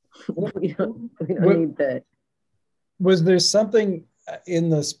 we don't need that. Was there something in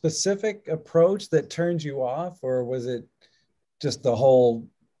the specific approach that turned you off, or was it just the whole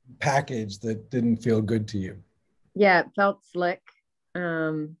package that didn't feel good to you? Yeah, it felt slick.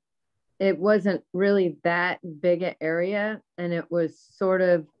 It wasn't really that big an area, and it was sort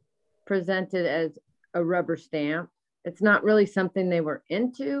of presented as a rubber stamp. It's not really something they were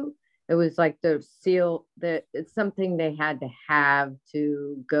into. It was like the seal that it's something they had to have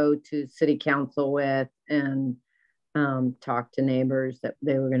to go to city council with and talk to neighbors that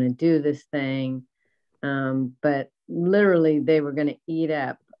they were going to do this thing. But literally they were going to eat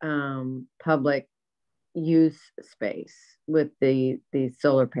up public use space with the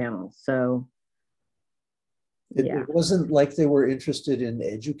solar panels. So it wasn't like they were interested in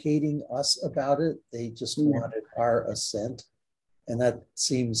educating us about it. They just wanted our assent. And that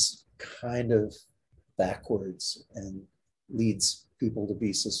seems kind of backwards and leads people to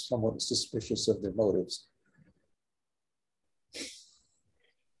be somewhat suspicious of their motives.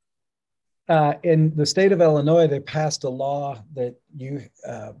 in the state of Illinois, they passed a law that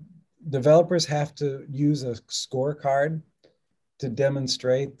developers have to use a scorecard to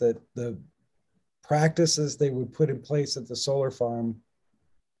demonstrate that the practices they would put in place at the solar farm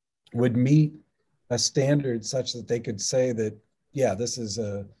would meet a standard such that they could say that, yeah, this is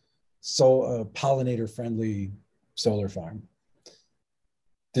a pollinator friendly solar farm.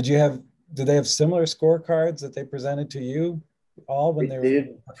 Did they have similar scorecards that they presented to you all when They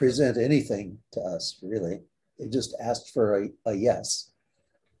didn't present anything to us, really. They just asked for a yes.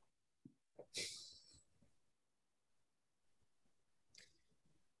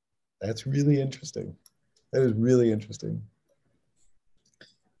 That's really interesting. That is really interesting.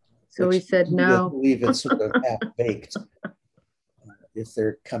 So we said no. I believe it's sort of half-baked if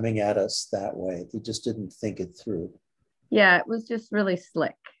they're coming at us that way. They just didn't think it through. Yeah, it was just really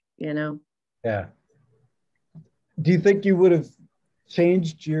slick, you know? Yeah. Do you think you would have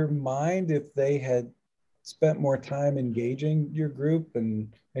changed your mind if they had spent more time engaging your group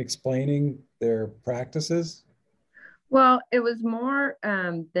and explaining their practices? Well, it was more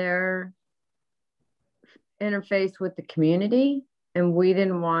their interface with the community, and we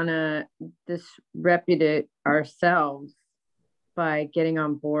didn't want to disrepute ourselves by getting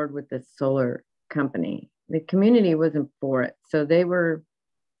on board with the solar company. The community wasn't for it. So they were,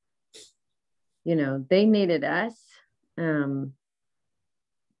 you know, they needed us, you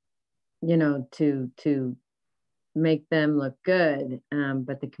know, to make them look good.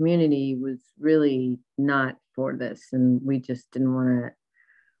 But the community was really not for this. And we just didn't want to,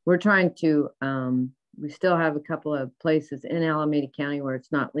 we're trying to, we still have a couple of places in Alameda County where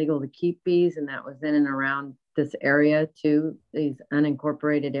it's not legal to keep bees. And that was in and around this area too, these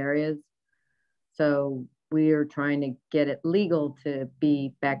unincorporated areas. So we are trying to get it legal to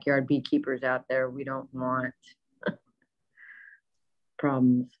be backyard beekeepers out there. We don't want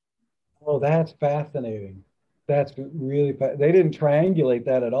problems. Oh, that's fascinating. That's really, they didn't triangulate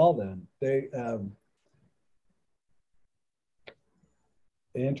that at all then.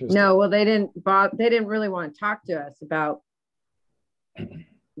 Interesting. No, well, they didn't really want to talk to us about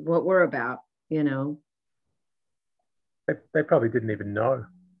what we're about, you know. They probably didn't even know.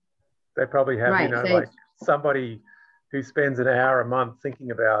 They probably have, right, you know, like somebody who spends an hour a month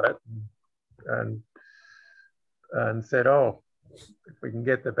thinking about it and said, oh, if we can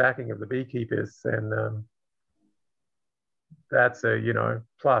get the backing of the beekeepers, then that's a, you know,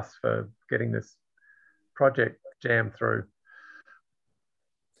 plus for getting this project jammed through.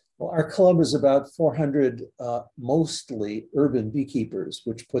 Well, our club is about 400 mostly urban beekeepers,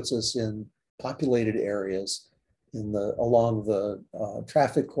 which puts us in populated areas along the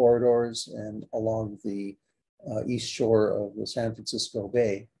traffic corridors and along the east shore of the San Francisco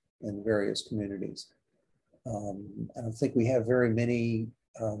Bay in various communities. I don't think we have very many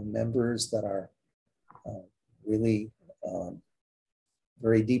members that are really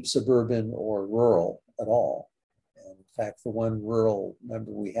very deep suburban or rural at all. And in fact, the one rural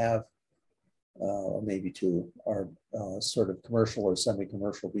member we have, or maybe two, are sort of commercial or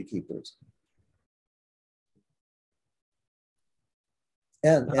semi-commercial beekeepers.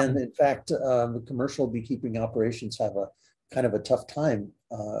 And in fact, the commercial beekeeping operations have a kind of a tough time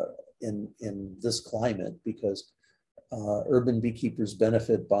in this climate because urban beekeepers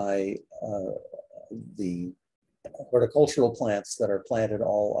benefit by the horticultural plants that are planted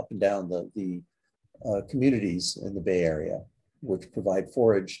all up and down the communities in the Bay Area, which provide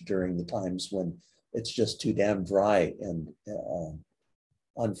forage during the times when it's just too damn dry and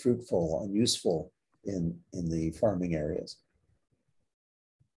unfruitful, unuseful in the farming areas,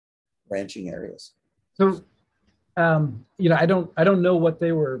 ranching areas. So, you know, I don't know what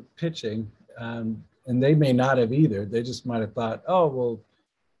they were pitching, and they may not have either. They just might have thought, oh, well,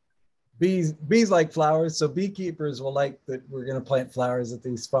 bees like flowers, so beekeepers will like that we're going to plant flowers at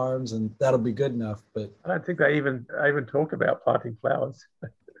these farms, and that'll be good enough. But I don't think they even talked about planting flowers.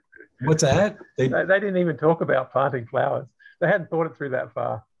 What's that? They didn't even talk about planting flowers. They hadn't thought it through that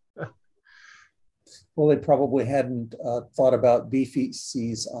far. Well, they probably hadn't thought about bee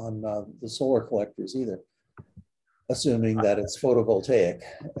feces on the solar collectors either, assuming that it's photovoltaic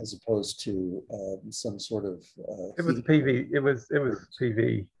as opposed to some sort of. It was PV. It was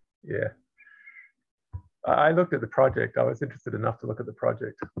PV. Yeah. I looked at the project. I was interested enough to look at the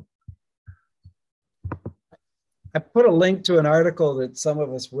project. I put a link to an article that some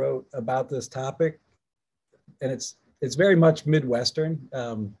of us wrote about this topic, and it's very much Midwestern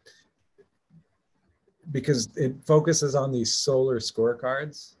because it focuses on these solar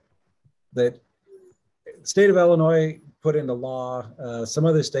scorecards that the state of Illinois put into law. Some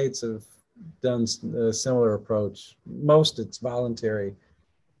other states have done a similar approach. Most it's voluntary.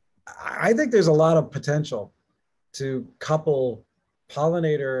 I think there's a lot of potential to couple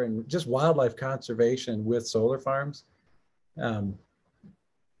pollinator and just wildlife conservation with solar farms.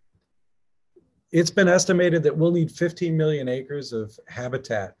 It's been estimated that we'll need 15 million acres of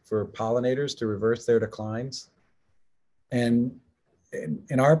habitat for pollinators to reverse their declines. And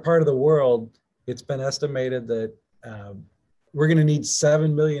in our part of the world, it's been estimated that we're going to need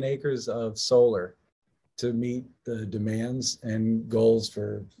 7 million acres of solar to meet the demands and goals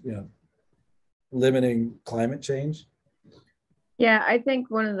for, limiting climate change. Yeah, I think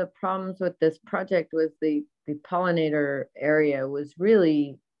one of the problems with this project was the pollinator area was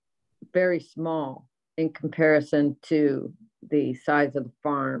really very small in comparison to the size of the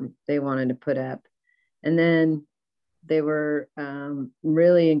farm they wanted to put up. And then they were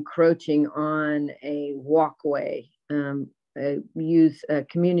really encroaching on a walkway, a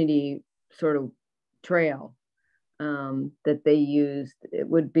community sort of trail that they used. It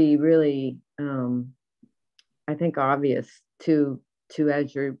would be really, I think, obvious to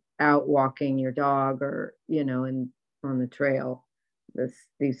as you're out walking your dog or, on the trail,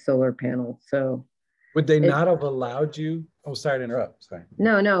 these solar panels. So would they not have allowed you? Oh, sorry to interrupt. Sorry.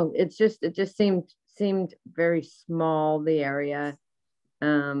 No, it just seemed very small, the area.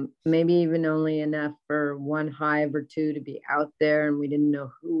 Maybe even only enough for one hive or two to be out there, and we didn't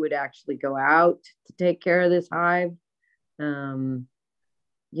know who would actually go out to take care of this hive.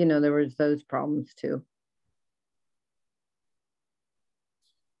 There was those problems too.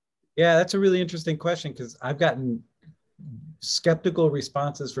 Yeah, that's a really interesting question, because I've gotten skeptical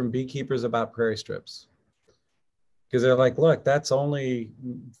responses from beekeepers about prairie strips, because they're like, look, that's only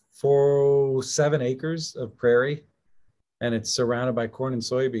 7 acres of prairie, and it's surrounded by corn and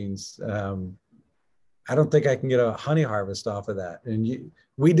soybeans. I don't think I can get a honey harvest off of that. And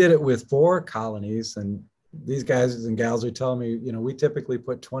we did it with 4 colonies, and these guys and gals are telling me, we typically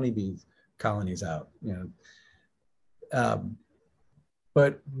put 20 bee colonies out.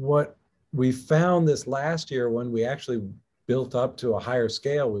 But what we found this last year, when we actually built up to a higher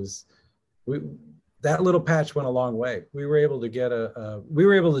scale, was that little patch went a long way. We were able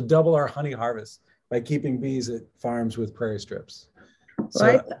to double our honey harvest by keeping bees at farms with prairie strips. So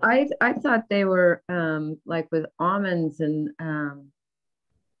well, I thought they were like with almonds, and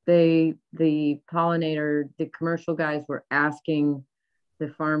the pollinator, the commercial guys were asking the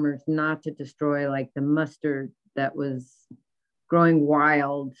farmers not to destroy like the mustard that was growing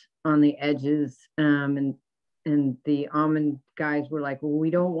wild on the edges, and the almond guys were like, well, we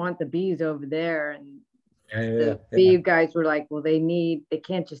don't want the bees over there, and the bee guys were like, well, they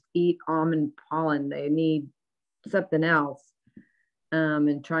can't just eat almond pollen, they need something else,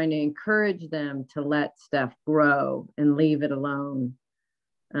 and trying to encourage them to let stuff grow and leave it alone.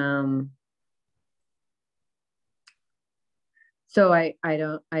 So I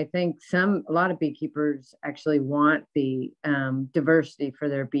think a lot of beekeepers actually want the diversity for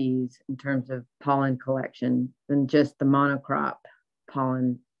their bees in terms of pollen collection than just the monocrop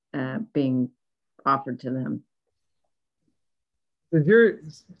pollen being offered to them. Does your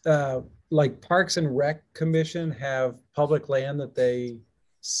like Parks and Rec Commission have public land that they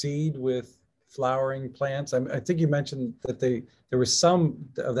seed with flowering plants? I think you mentioned that there was some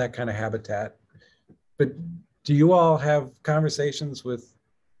of that kind of habitat, but do you all have conversations with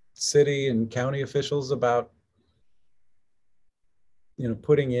city and county officials about,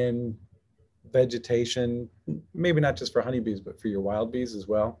 putting in vegetation, maybe not just for honeybees, but for your wild bees as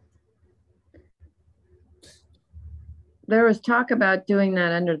well? There was talk about doing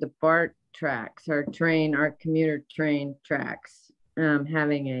that under the BART tracks, our commuter train tracks,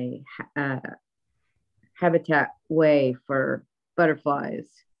 having a habitat way for butterflies.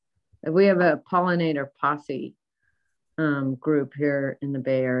 We have a pollinator posse group here in the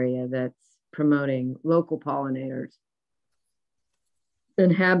Bay Area that's promoting local pollinators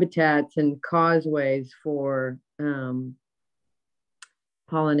and habitats and causeways for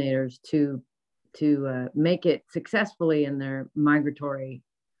pollinators to make it successfully in their migratory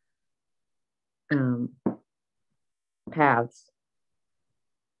paths.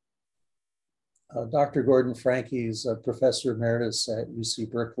 Dr. Gordon Franke is a professor emeritus at UC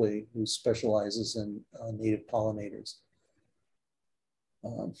Berkeley who specializes in native pollinators.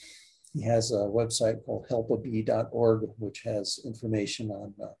 He has a website called helpabee.org, which has information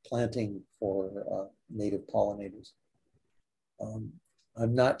on planting for native pollinators.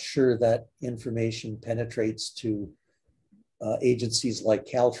 I'm not sure that information penetrates to agencies like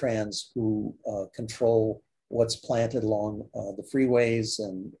Caltrans, who control what's planted along the freeways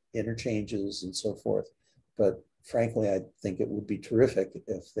and interchanges and so forth. But frankly, I think it would be terrific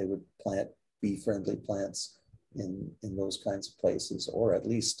if they would plant bee-friendly plants in those kinds of places, or at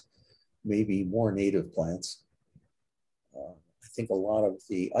least maybe more native plants. I think a lot of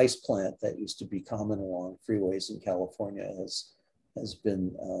the ice plant that used to be common along freeways in California has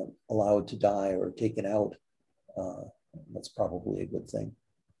been allowed to die or taken out. That's probably a good thing.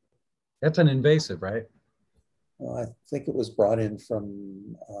 That's an invasive, right? I think it was brought in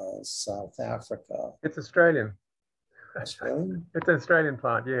from South Africa. It's Australian. Australian? It's an Australian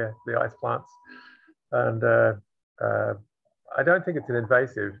plant, yeah, the ice plants. And I don't think it's an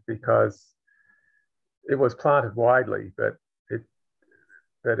invasive because it was planted widely, but it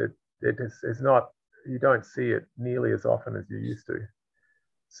is not, you don't see it nearly as often as you used to.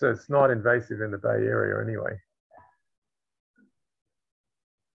 So it's not invasive in the Bay Area anyway.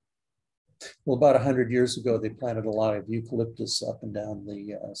 Well, about 100 years ago, they planted a lot of eucalyptus up and down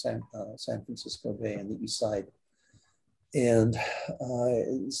the San Francisco Bay and the east side. And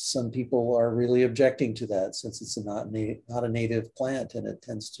some people are really objecting to that since it's not a native plant and it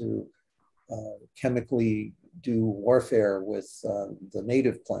tends to chemically do warfare with the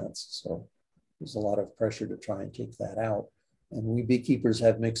native plants. So there's a lot of pressure to try and take that out. And we beekeepers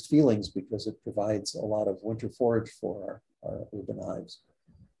have mixed feelings because it provides a lot of winter forage for our urban hives.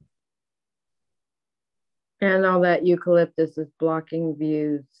 And all that eucalyptus is blocking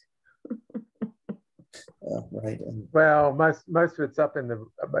views. Right. And well, most of it's up in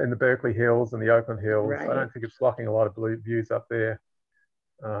the Berkeley Hills and the Oakland Hills. Right. I don't think it's blocking a lot of blue views up there.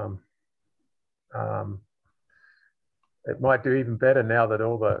 It might do even better now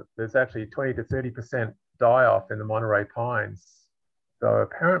that there's actually 20 to 30% die off in the Monterey pines. So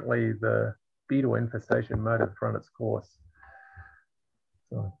apparently the beetle infestation might have run its course.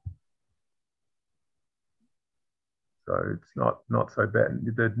 So it's not so bad.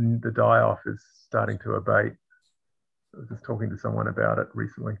 The die-off is starting to abate. I was just talking to someone about it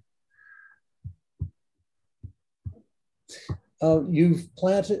recently. You've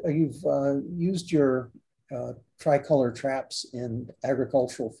used your tricolor traps in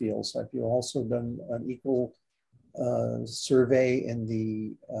agricultural fields. Have you also done an equal survey in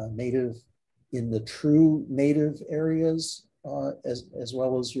the true native areas as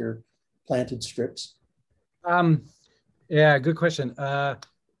well as your planted strips? Yeah, good question.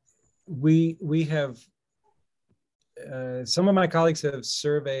 We have, some of my colleagues have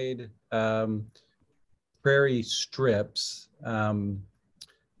surveyed prairie strips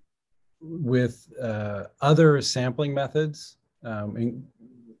with other sampling methods.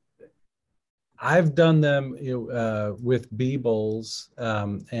 I've done them with bee bowls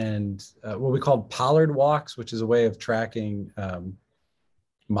and what we call pollard walks, which is a way of tracking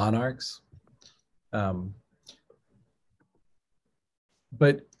monarchs.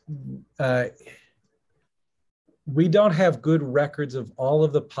 But we don't have good records of all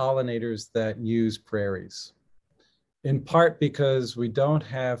of the pollinators that use prairies, in part because we don't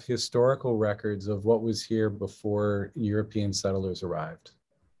have historical records of what was here before European settlers arrived.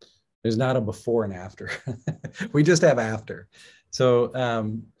 There's not a before and after. We just have after. So,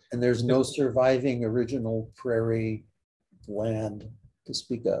 and there's no surviving original prairie land to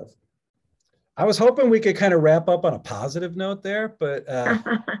speak of. I was hoping we could kind of wrap up on a positive note there, but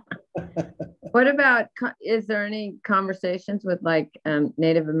what about, is there any conversations with like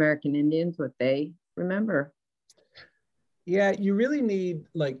Native American Indians, what they remember? Yeah, you really need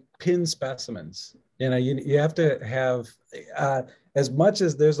like pin specimens. You know, you have to have, as much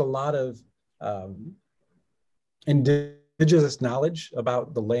as there's a lot of indigenous knowledge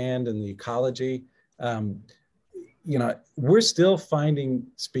about the land and the ecology, you know, we're still finding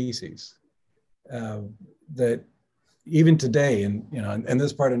species that even today in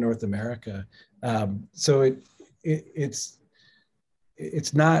this part of North America. So it's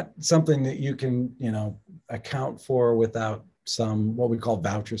not something that you can, you know, account for without some, what we call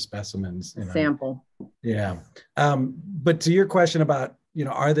voucher specimens. You know. Sample. Yeah. But to your question about, you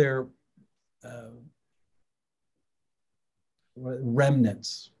know, are there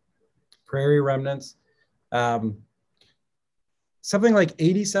remnants, prairie remnants? Something like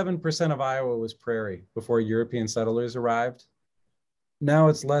 87% of Iowa was prairie before European settlers arrived. Now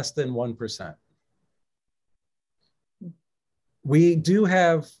it's less than 1%. We do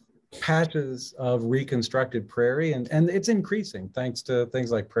have patches of reconstructed prairie, and it's increasing thanks to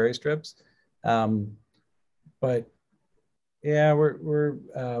things like prairie strips. But yeah, we're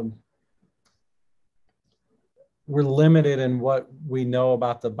limited in what we know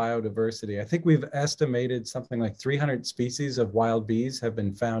about the biodiversity. I think we've estimated something like 300 species of wild bees have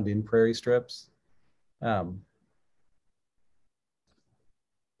been found in prairie strips. But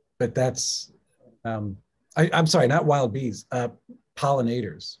that's, I'm sorry, not wild bees,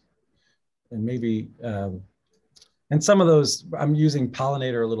 pollinators. And maybe, And some of those, I'm using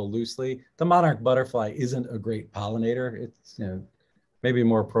pollinator a little loosely. The monarch butterfly isn't a great pollinator. It's, you know, maybe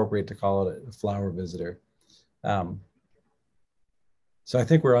more appropriate to call it a flower visitor. So I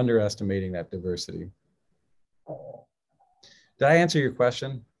think we're underestimating that diversity. Did I answer your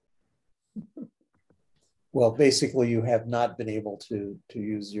question? Well, basically, you have not been able to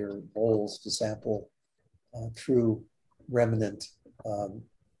use your bowls to sample true remnant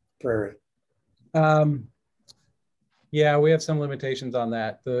prairie. Yeah, we have some limitations on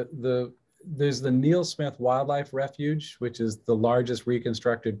that. There's the Neil Smith Wildlife Refuge, which is the largest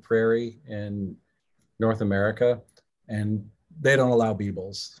reconstructed prairie in North America, and they don't allow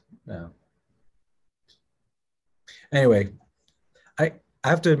beebles. No. Anyway, I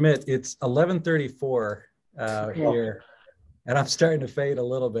have to admit it's 11:34 here, and I'm starting to fade a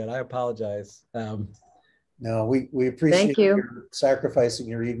little bit. I apologize. No, we appreciate you sacrificing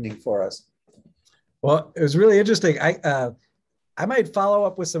your evening for us. Well, it was really interesting. I might follow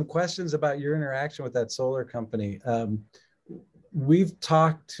up with some questions about your interaction with that solar company. We've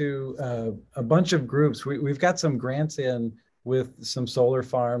talked to a bunch of groups. We've got some grants in with some solar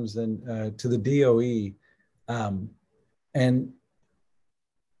farms and to the DOE. And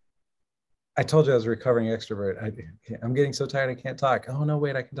I told you I was a recovering extrovert. I'm getting so tired I can't talk. Oh, no,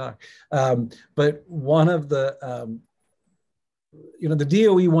 wait, I can talk. But one of the, you know, the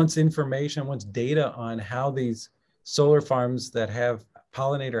DOE wants information, wants data on how these solar farms that have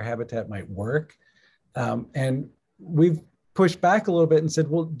pollinator habitat might work. And we've pushed back a little bit and said,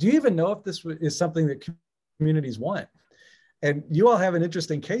 well, do you even know if this is something that communities want? And you all have an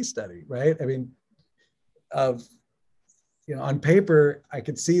interesting case study, right? I mean, you know, on paper, I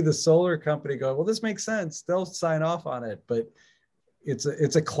could see the solar company go, well, this makes sense. They'll sign off on it. But it's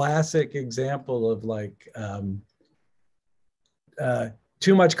a classic example of like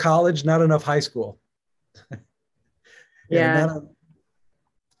too much college, not enough high school. Yeah.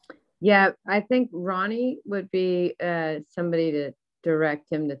 Yeah, I think Ronnie would be somebody to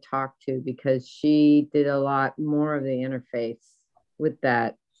direct him to talk to, because she did a lot more of the interface with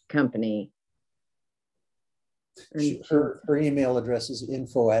that company. Her email address is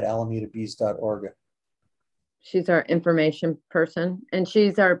info@alamedabees.org. She's our information person, and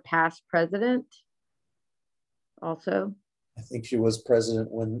she's our past president also. I think she was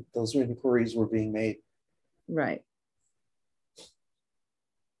president when those inquiries were being made. Right.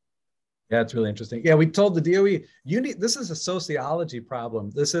 Yeah, it's really interesting. Yeah, we told the DOE, this is a sociology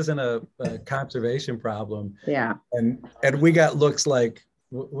problem. This isn't a conservation problem. Yeah. And we got looks like,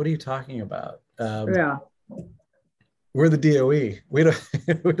 what are you talking about? Yeah. We're the DOE. We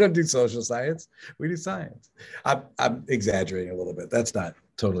don't do social science. We do science. I'm exaggerating a little bit. That's not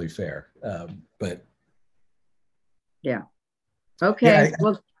totally fair. But yeah. Okay. Yeah,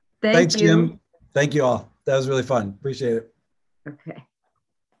 well, thanks, you. Jim. Thank you all. That was really fun. Appreciate it. Okay.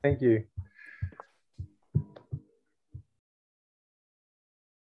 Thank you.